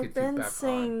on. Matthew, I've been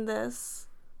saying this.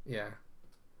 Yeah.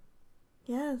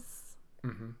 Yes.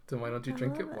 So why don't you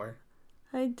drink it more?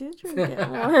 I do drink it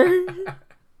more.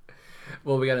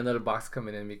 Well, we got another box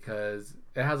coming in because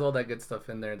it has all that good stuff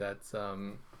in there that's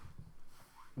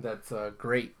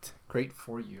great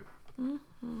for you.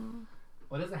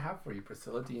 What does it have for you,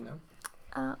 Priscilla? Do you know?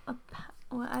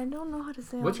 Well, I don't know how to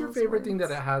say. What's your favorite thing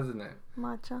that it has in it?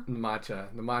 Matcha.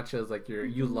 The matcha is like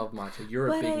you love matcha. You're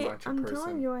a big matcha person. I'm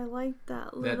telling you, I like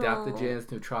that The adaptogens,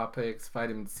 nootropics,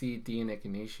 vitamin C, D, and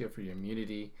echinacea for your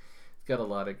immunity. It's got a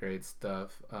lot of great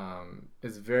stuff.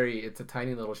 It's a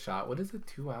tiny little shot. What is it?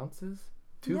 2 ounces?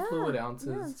 Two fluid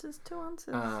ounces. Yeah, it's just 2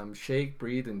 ounces. Shake,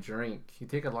 breathe, and drink. You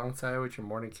take it alongside with your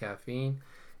morning caffeine,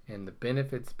 and the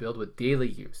benefits build with daily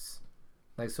use.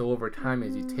 Like, so over time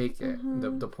as you take it,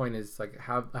 the point is like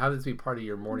have this be part of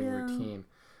your morning routine.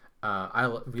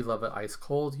 We love it ice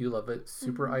cold. You love it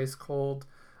super ice cold.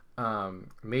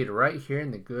 Made right here in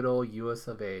the good old US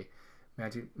of A.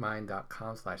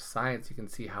 magicmind.com/science. You can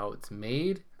see how it's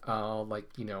made.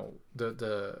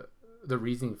 The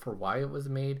reasoning for why it was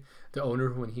made. The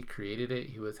owner, when he created it,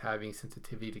 he was having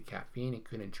sensitivity to caffeine. He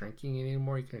couldn't drinking it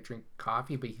anymore. He couldn't drink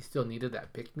coffee, but he still needed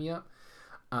that pick me up.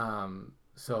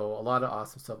 So a lot of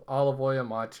awesome stuff. Olive oil,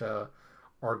 matcha,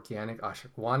 organic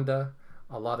ashwagandha.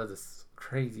 A lot of this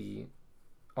crazy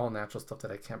all natural stuff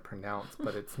that I can't pronounce,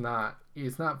 but it's not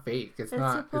fake. It's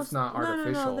not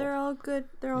artificial. No, they're all good.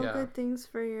 They're all good things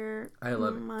for your I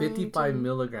love it. 55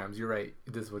 milligrams. You're right.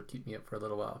 This would keep me up for a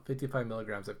little while. 55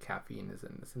 milligrams of caffeine is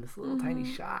in this little tiny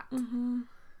shot,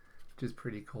 which is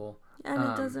pretty cool. And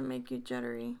it doesn't make you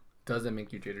jittery.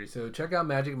 So check out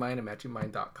Magic Mind at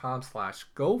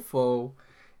magicmind.com/GoFo,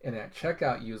 and at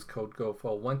checkout use code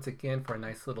GoFo once again for a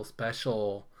nice little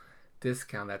special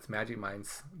discount. That's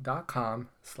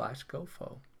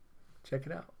magicminds.com/GoFo. Check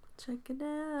it out.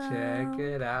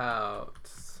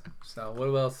 So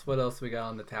what else we got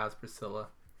on the tabs, Priscilla?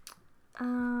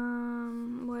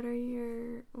 What are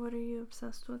you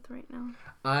obsessed with right now?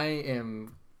 I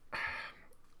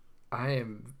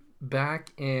am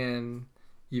back in.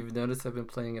 You've noticed I've been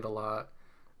playing it a lot,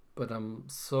 but I'm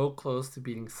so close to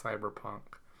beating Cyberpunk.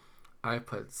 I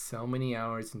put so many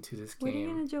hours into this game. What are you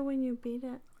gonna do when you beat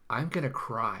it? I'm gonna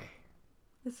cry.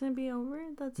 It's gonna be over?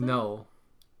 That's it? No,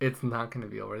 it's not gonna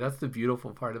be over. That's the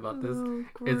beautiful part about this.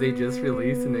 Is they just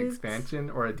released an expansion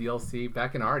or a DLC.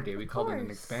 Back in our day, we called it an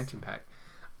expansion pack.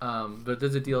 But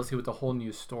there's a DLC with a whole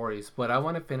new stories. But I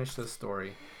want to finish this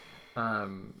story.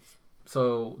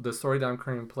 So the story that I'm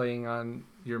currently playing on,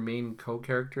 your main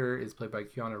co-character is played by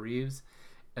Keanu Reeves,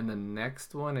 and the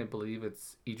next one I believe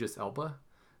it's Idris Elba.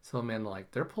 So man,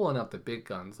 like they're pulling out the big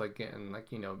guns, like getting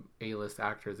A-list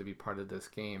actors to be part of this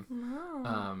game.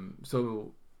 Wow.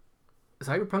 So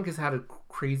Cyberpunk has had a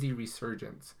crazy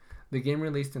resurgence. The game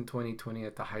released in 2020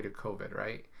 at the height of COVID,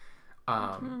 right?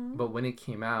 But when it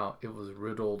came out, it was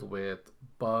riddled with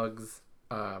bugs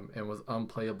and was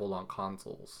unplayable on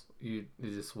consoles. It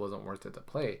just wasn't worth it to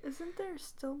play. Isn't there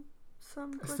still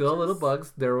some glitches? Still little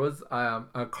bugs. There was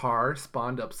a car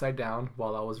spawned upside down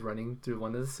while I was running through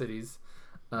one of the cities,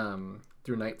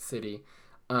 through Night City.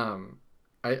 I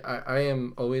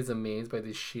am always amazed by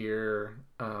the sheer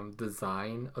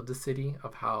design of the city,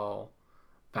 of how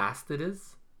vast it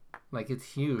is. Like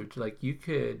it's huge. Like you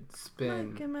could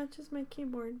spin. Like it matches my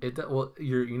keyboard.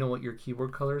 You know what your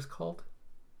keyboard color is called?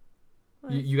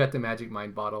 You got the Magic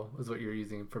Mind bottle is what you're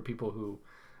using for people who.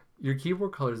 Your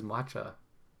keyboard color is matcha.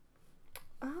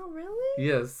 Oh really?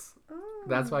 Yes. Oh.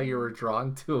 That's why you were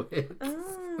drawn to it.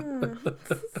 Oh.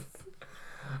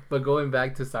 But going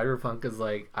back to Cyberpunk is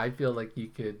like I feel like you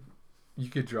could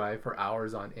drive for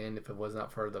hours on end if it was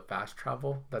not for the fast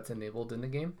travel that's enabled in the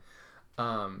game.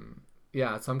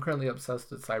 Yeah, so I'm currently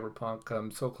obsessed with Cyberpunk.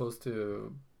 I'm so close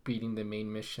to beating the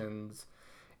main missions,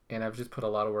 and I've just put a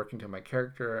lot of work into my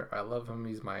character. I love him.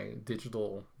 He's my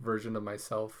digital version of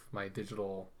myself, my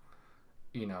digital,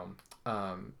 in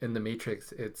the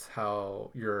Matrix, it's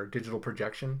how your digital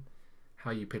projection,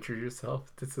 how you picture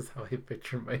yourself. This is how I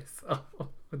picture myself.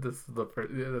 That's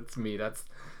me.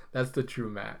 That's the true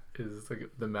Matt, is like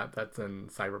the Matt that's in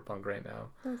Cyberpunk right now.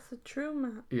 That's the true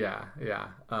Matt. Yeah.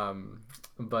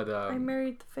 But I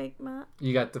married the fake Matt.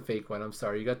 You got the fake one. I'm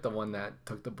sorry. You got the one that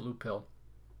took the blue pill.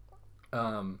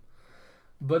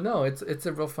 But no, it's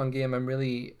a real fun game.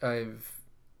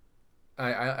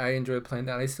 I enjoy playing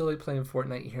that. I still like playing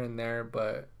Fortnite here and there,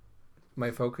 but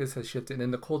my focus has shifted.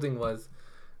 And the cool thing was,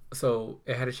 so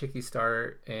it had a shaky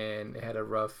start and it had a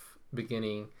rough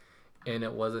beginning, and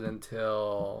it wasn't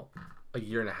until a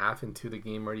year and a half into the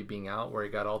game already being out where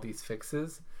it got all these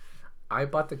fixes. I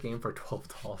bought the game for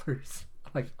 $12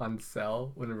 like on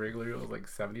sale when regularly it was like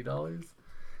 $70.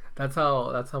 That's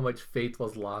how much faith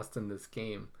was lost in this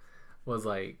game. Was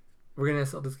like, we're gonna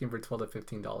sell this game for $12 to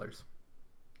 $15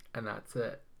 and that's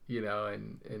it,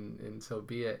 and so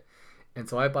be it. And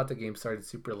so I bought the game, started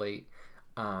super late,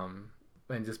 and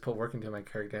just put work into my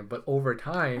character. But over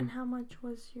time. And how much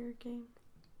was your game?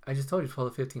 I just told you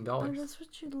 $12 to $15. Oh, that's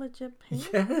what you legit paid?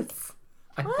 Yes.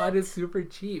 I bought it super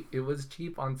cheap. It was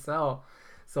cheap on sale.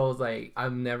 So I was like,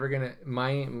 I'm never gonna.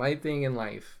 My thing in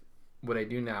life, what I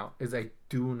do now is I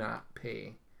do not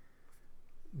pay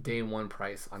day one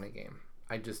price on a game.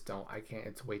 I just don't. I can't.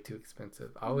 It's way too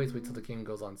expensive. I always wait till the game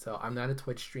goes on sale. I'm not a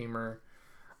Twitch streamer.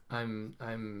 I'm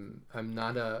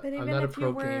not a But I'm even not a if pro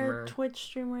you were gamer. a Twitch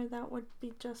streamer, that would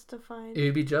be justified.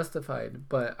 It'd be justified,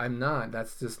 but I'm not.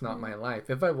 That's just not my life.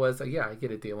 If I was, yeah, I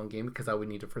get a day one game because I would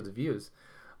need it for the views.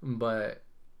 But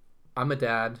I'm a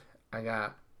dad. I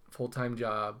got full-time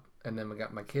job, and then I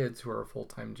got my kids who are a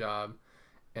full-time job,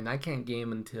 and I can't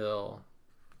game until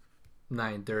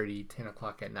 9:30, 10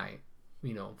 o'clock at night,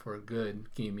 for a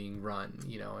good gaming run,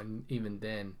 and even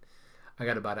then I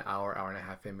got about an hour and a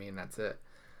half in me, and that's it.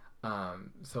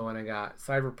 So when I got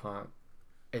Cyberpunk,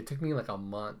 it took me like a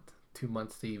month, 2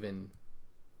 months to even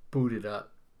boot it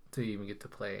up to even get to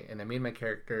play. And I made my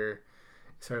character,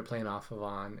 started playing off of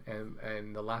on,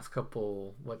 and the last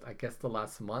the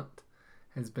last month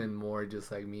has been more just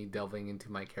like me delving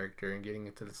into my character and getting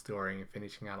into the story and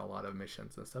finishing out a lot of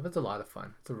missions and stuff. It's a lot of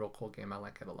fun. It's a real cool game. I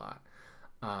like it a lot.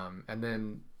 And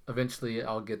then eventually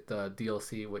I'll get the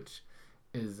DLC, which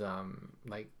is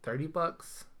like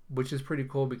 $30, which is pretty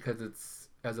cool because it's,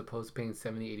 as opposed to paying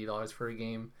 $70-$80 for a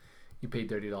game, you pay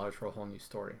 $30 for a whole new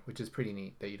story, which is pretty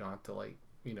neat that you don't have to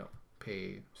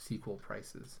pay sequel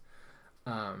prices.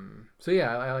 So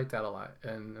yeah, I like that a lot,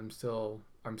 and I'm still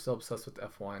obsessed with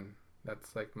F1.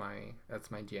 That's my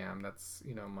jam. That's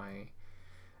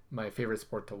my favorite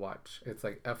sport to watch. It's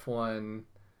like F1.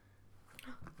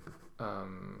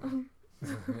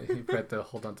 You have to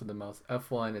hold on to the mouse.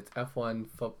 F1. It's F1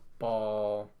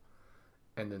 football,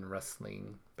 and then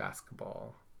wrestling,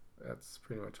 basketball. That's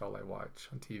pretty much all I watch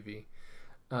on TV.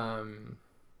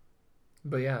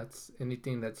 But yeah, it's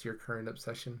anything that's your current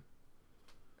obsession.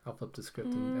 I'll flip the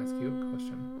script and ask you a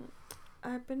question.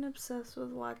 I've been obsessed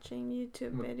with watching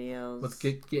YouTube videos. What's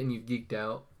getting you geeked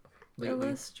out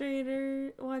lately?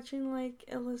 Watching like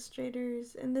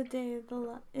illustrators in the day of the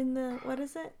what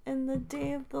is it? In the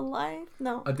day of the life?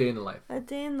 No. A Day in the Life. A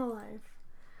Day in the Life.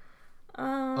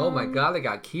 Oh my God! They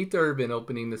got Keith Urban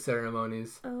opening the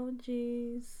ceremonies. Oh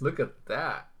jeez. Look at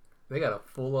that! They got a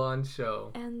full-on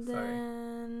show. And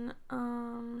then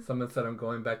someone said I'm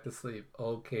going back to sleep.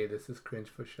 Okay, this is cringe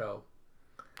for show.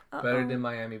 Better than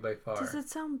Miami by far. Does it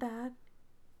sound bad?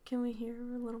 Can we hear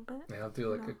a little bit? Yeah, I'll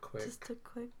do a quick. Just a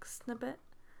quick snippet.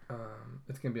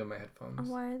 It's gonna be on my headphones.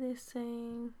 Why are they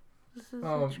saying this is?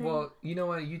 Oh well, you know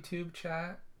what? YouTube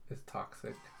chat is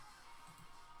toxic.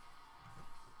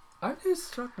 I'm just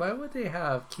struck. Why would they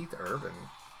have Keith Urban?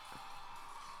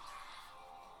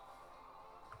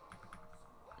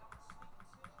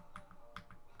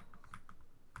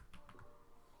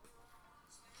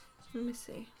 Let me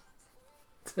see.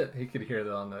 He could hear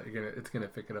that on the. It's gonna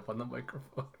pick it up on the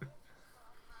microphone.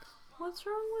 What's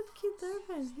wrong with Keith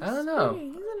Urban? I don't know.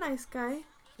 He's a nice guy.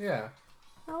 Yeah.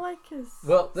 I like his.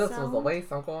 Well, this sound. was the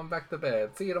waste. I'm going back to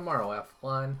bed. See you tomorrow,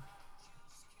 F1.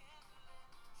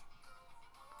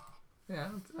 Yeah,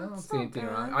 I don't see anything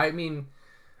wrong. I mean,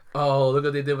 oh, look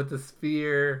what they did with the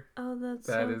sphere. Oh, that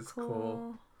so is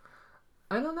cool.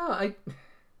 I don't know. I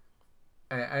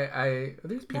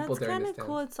there's people there. That's kind of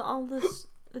cool. It's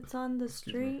it's on the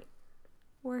street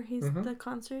where the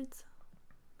concert's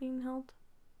being held.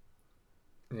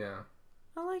 Yeah.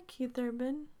 I like Keith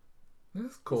Urban.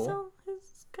 This is cool.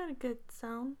 He's got a good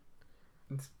sound.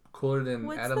 It's cooler than Adam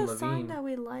Levine. What's the song that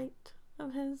we liked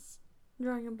of his?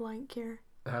 Drawing a blank here.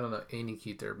 I don't know any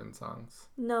Keith Urban songs.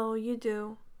 No, you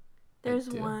do. There's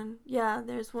one. Yeah,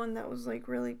 there's one that was like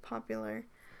really popular.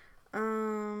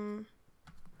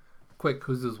 Quick,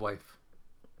 who's his wife?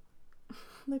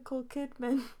 Nicole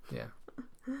Kidman. Yeah.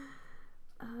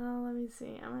 Let me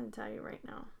see. I'm gonna tell you right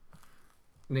now.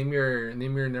 Name your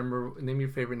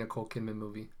favorite Nicole Kidman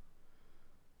movie.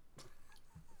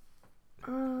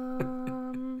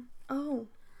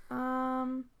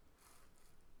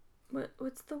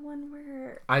 What's the one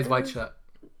where Eyes Wide Shut?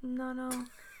 No.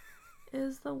 It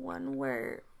was the one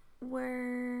where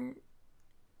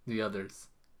The Others.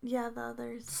 Yeah, The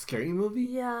Others. Scary movie?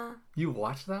 Yeah. You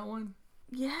watched that one?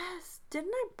 Yes.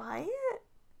 Didn't I buy it?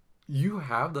 You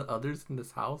have The Others in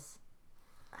this house?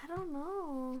 I don't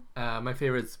know. My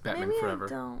favorite's Batman Maybe Forever. I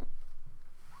don't.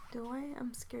 Do I?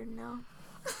 I'm scared now.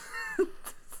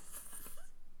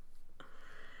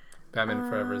 Batman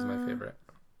Forever is my favorite.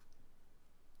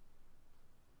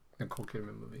 Nicole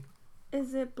Kidman movie.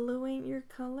 Is it Blue Ain't Your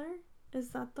Color?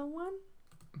 Is that the one?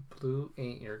 Blue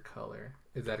Ain't Your Color.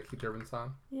 Is that a Keith Urban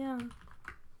song? Yeah.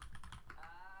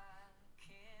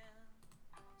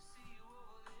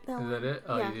 Is that it?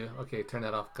 Oh, yeah. You do? Okay, turn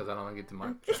that off because I don't want to get too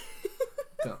much.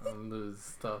 Don't lose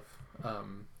stuff.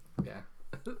 Yeah.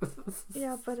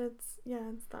 Yeah, but it's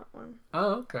that one.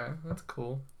 Oh, okay. That's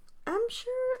cool. I'm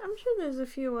sure there's a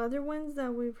few other ones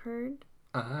that we've heard.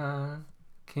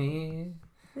 Can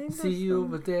see you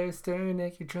over there staring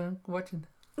at your trunk watching.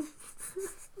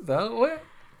 That what?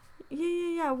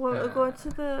 Yeah. Well, go to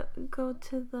the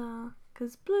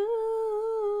cause blue.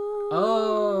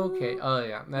 Oh, okay. Oh,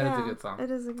 yeah. That is a good song. It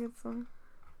is a good song.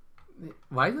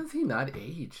 Why does he not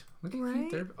age? Look at right?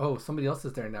 Keith Urban. Oh, somebody else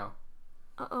is there now.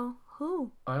 Uh-oh.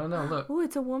 Who? I don't know. Look. Oh,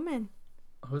 it's a woman.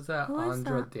 Who's that?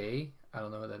 Andra Day? I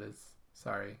don't know who that is.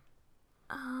 Sorry.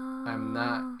 I'm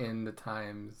not in the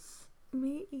times.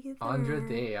 Me either. Andra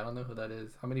Day. I don't know who that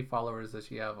is. How many followers does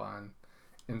she have on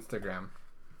Instagram?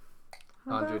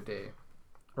 Andra Day.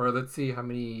 Or let's see how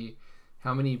many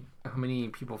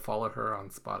people follow her on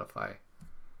Spotify.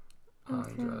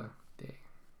 Andra Day.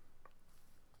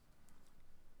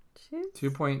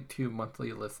 2.2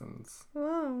 monthly listens.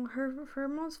 Whoa, her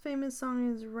most famous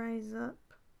song is Rise Up.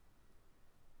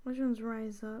 Which one's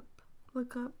Rise Up?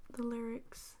 Look up the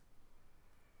lyrics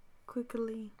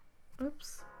quickly.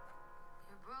 Oops.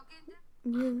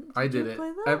 I did it.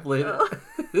 I played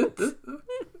it.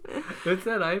 It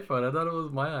said iPhone. I thought it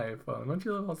was my iPhone. Don't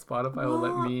you love how Spotify will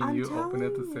let me and you open it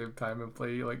at the same time and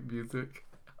play like music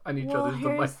on each other's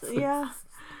devices?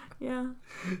 Yeah.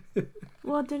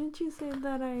 Well, didn't you say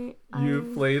that I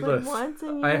played this once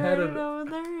and you heard it over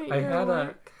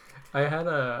there?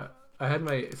 I had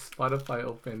my Spotify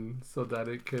open so that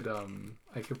it could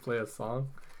I could play a song,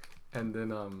 and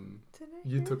then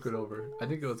you took it over. I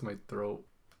think it was my throat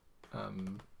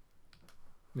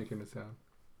making a sound.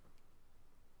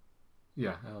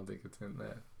 Yeah, I don't think it's in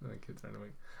that. The kids are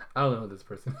annoying. I don't know who this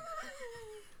person.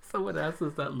 Someone asked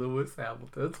us that Lewis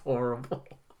Hamilton. It's horrible.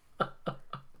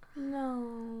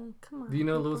 No, come on. Do you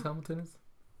know who Lewis Hamilton is?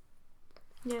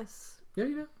 Yes. Yeah,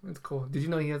 you know. It's cool. Did you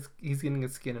know he's getting a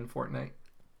skin in Fortnite?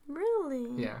 Really?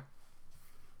 Yeah.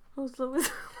 Who's Lewis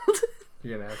Hamilton?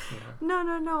 You're gonna ask me, huh?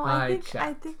 No. I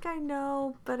think I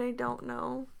know, but I don't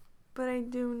know. But I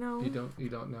do know. You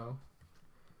don't know?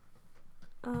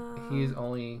 He's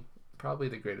only probably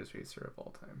the greatest racer of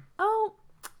all time. Oh,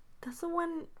 that's the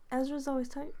one Ezra's always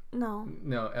talking. No,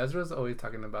 Ezra's always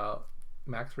talking about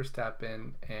Max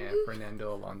Verstappen and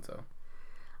Fernando Alonso.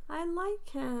 I like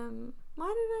him.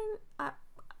 Why did I?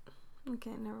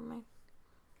 Okay, never mind.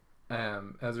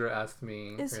 Ezra asked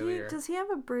me earlier. Does he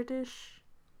have a British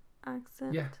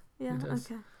accent? Yeah. He does.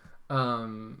 Okay.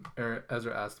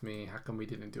 Ezra asked me how come we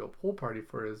didn't do a pool party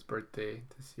for his birthday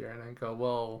this year, and I go,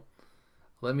 well,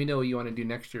 let me know what you want to do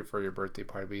next year for your birthday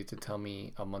party, but you have to tell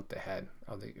me a month ahead.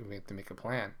 We have to make a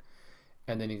plan.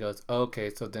 And then he goes, okay,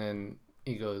 so then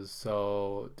he goes,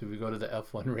 so do we go to the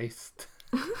F1 race?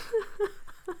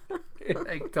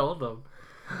 I told him.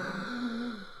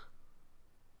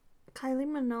 Kylie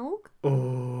Minogue?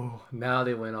 Oh, now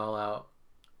they went all out.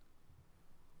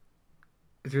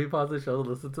 Should we pause the show to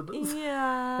listen to this?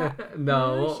 Yeah.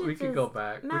 No, we can go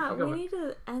back. Matt, we need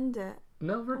to end it.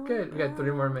 No, we're good. We got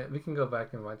 3 more minutes. We can go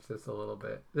back and watch this a little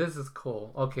bit. This is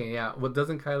cool. Okay, yeah. Well,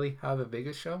 doesn't Kylie have a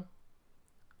Vegas show?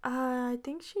 I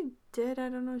think she did. I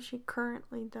don't know if she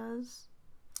currently does.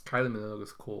 Kylie Minogue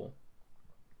is cool.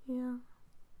 Yeah.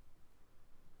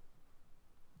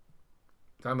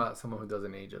 Talking about someone who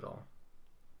doesn't age at all.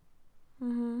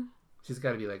 Mm-hmm. She's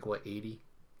got to be like, what, 80?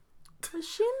 Was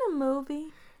she in a movie?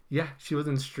 Yeah, she was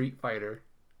in Street Fighter.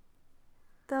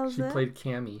 That was She played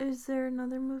Cammy. Is there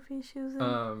another movie she was in?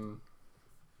 Kylie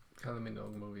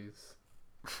Minogue movies.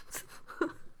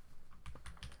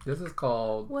 This is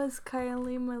called... Was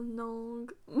Kylie Minogue...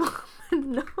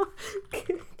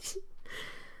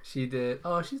 She did...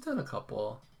 Oh, she's done a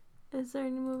couple. Is there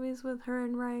any movies with her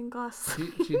and Ryan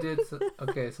Gosling? She did...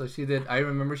 Okay, so she did... I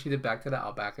remember she did Back to the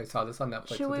Outback. I saw this on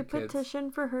Netflix. Should we petition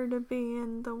for her to be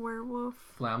in the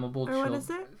werewolf? Flammable Or what is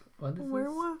it? What is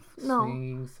werewolf? This? No.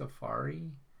 Swinging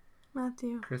Safari?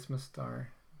 Matthew. Christmas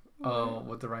Star. Oh,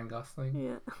 with the Ryan Gosling?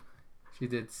 Yeah. She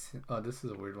did... Oh, this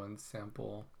is a weird one.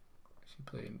 Sample... She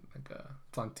played like a...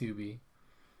 It's on Tubi.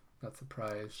 Not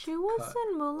surprised. She was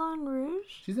in Moulin Rouge?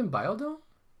 She's in Biodome?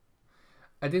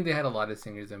 I think they had a lot of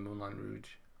singers in Moulin Rouge.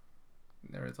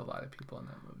 There was a lot of people in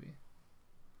that movie.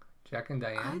 Jack and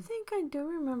Diane? I think I do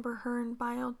remember her in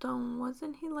Biodome.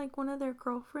 Wasn't he like one of their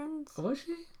girlfriends? Was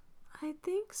she? I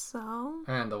think so.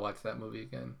 I had to watch that movie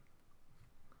again.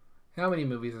 How many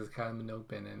movies has Kylie Minogue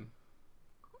been in?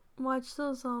 Watch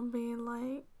those all be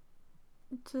like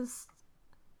just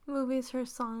movies her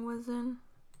song was in.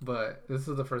 But this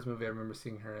is the first movie I remember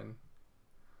seeing her in.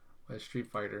 Was Street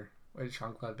Fighter with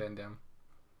Jean-Claude Van Damme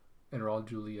and Raul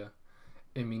Julia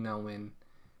and Me Now Win.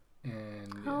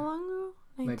 And how long ago?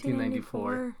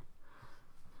 1994.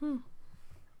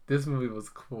 This movie was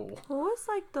cool. What was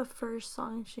like the first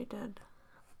song she did?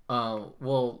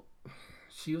 Well,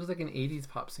 she was like an 80s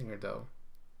pop singer though.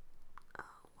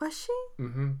 Was she?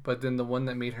 Mm-hmm. But then the one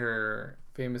that made her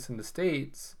famous in the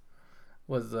States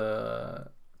was La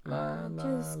La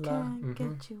just La. can't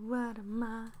get you out of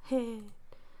my head.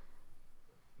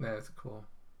 That's cool.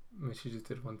 I mean, she just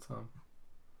did one song.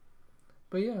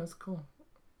 But yeah, it's cool.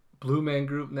 Blue Man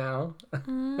Group now.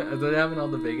 They're having all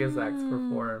the Vegas acts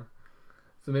perform.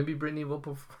 So maybe Britney will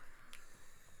perform.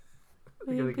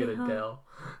 We're going to get Adele.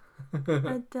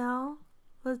 Adele?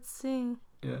 Let's see.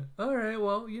 Yeah. Alright,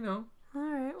 well,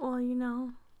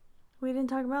 We didn't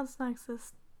talk about snacks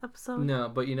this episode. No,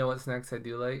 but you know what snacks I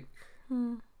do like?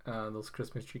 Those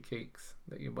Christmas tree cakes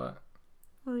that you bought.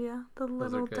 Oh yeah, the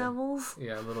little devils.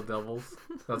 Yeah, little devils.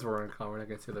 That's what we're in common. We're not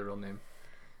gonna say their real name.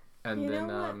 And you then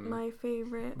know what my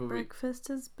favorite breakfast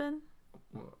has been?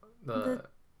 The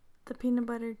peanut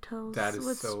butter toast that is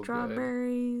with so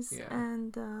strawberries good.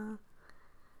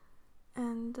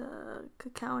 and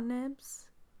cacao nibs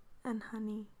and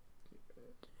honey.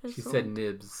 She said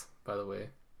nibs, by the way.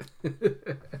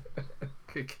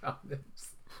 Cacao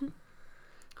nibs.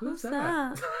 Who's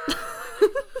that?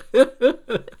 I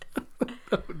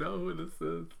don't know who this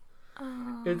is.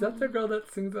 Is that the girl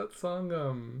that sings that song?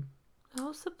 That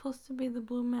was supposed to be the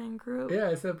Blue Man Group. Yeah,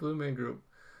 I said Blue Man Group.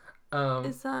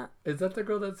 Is that the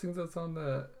girl that sings that song?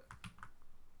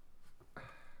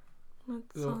 What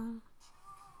song?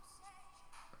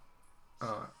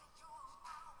 I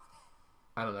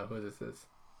don't know who this is.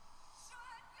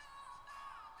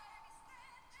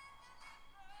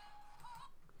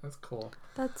 That's cool.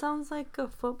 That sounds like a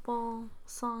football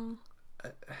song,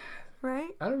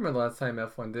 right? I don't remember the last time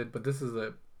F1 did, but this is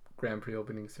a Grand Prix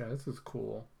opening ceremony. This is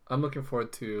cool. I'm looking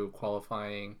forward to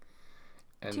qualifying.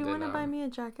 And do you want to buy me a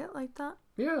jacket like that?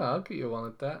 Yeah, I'll get you one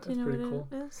like that. Do you know pretty what cool.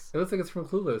 it is? It looks like it's from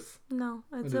Clueless. No,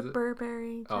 it's a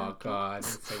Burberry jacket. Oh God,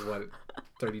 it's like what,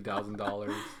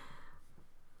 $30,000.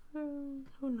 Who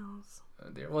knows?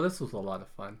 Well, this was a lot of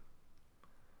fun.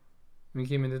 We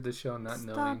came into the show not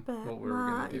knowing what we were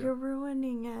going to do. You're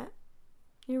ruining it.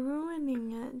 You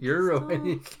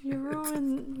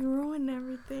ruin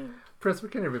everything. Press, where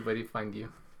can everybody find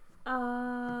you?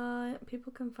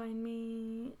 People can find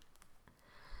me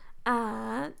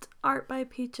at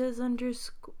art_by_peaches.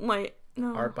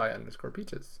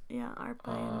 Yeah, art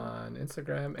by on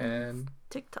Instagram and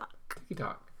TikTok. You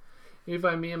can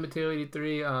find me at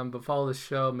Mateo83, but follow the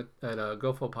show at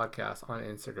GoFo Podcast on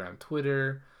Instagram,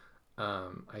 Twitter.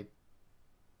 I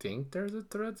think there's a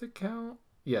Threads account.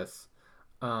 Yes.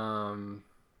 But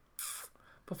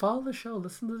follow the show.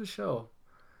 Listen to the show.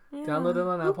 Yeah, download it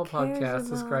on Apple Podcasts.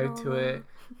 Subscribe to it.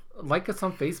 Like us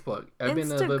on Facebook. I've been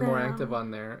a little bit more active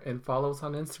on there. And follow us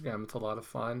on Instagram. It's a lot of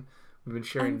fun. We've been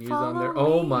sharing news on there.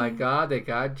 Oh my God, they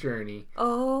got Journey.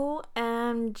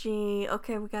 OMG.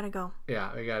 Okay, we gotta go.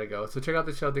 Yeah, we gotta go. So check out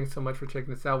the show. Thanks so much for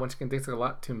checking us out. Once again, thanks a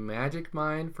lot to Magic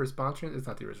Mind for sponsoring. It's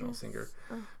not the original singer.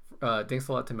 Thanks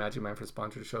a lot to Magic Mind for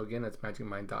sponsoring the show. Again, that's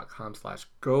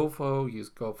magicmind.com/GoFo. Use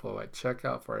GoFo at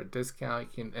checkout for a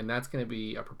discount. And that's going to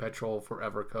be a perpetual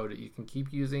forever code that you can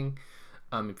keep using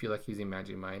if you like using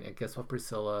Magic Mind. And guess what,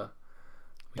 Priscilla?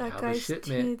 We have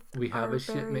a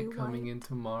shipment coming in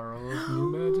tomorrow of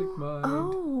new Magic Mind.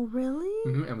 Oh, really?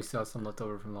 Mm-hmm. And we still have some left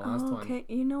over from the last one. Okay,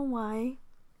 you know why?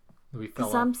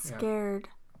 Because I'm scared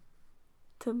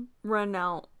to run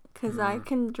out. Because I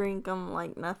can drink them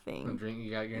like nothing.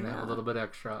 You're going to have a little bit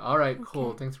extra. All right,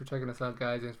 cool. Thanks for checking us out,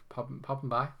 guys. Thanks for popping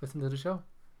by. Listen to the show.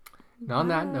 And on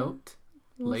that note,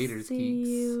 laters, geeks. See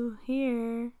you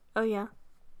here. Oh, yeah.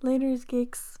 Laters,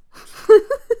 geeks.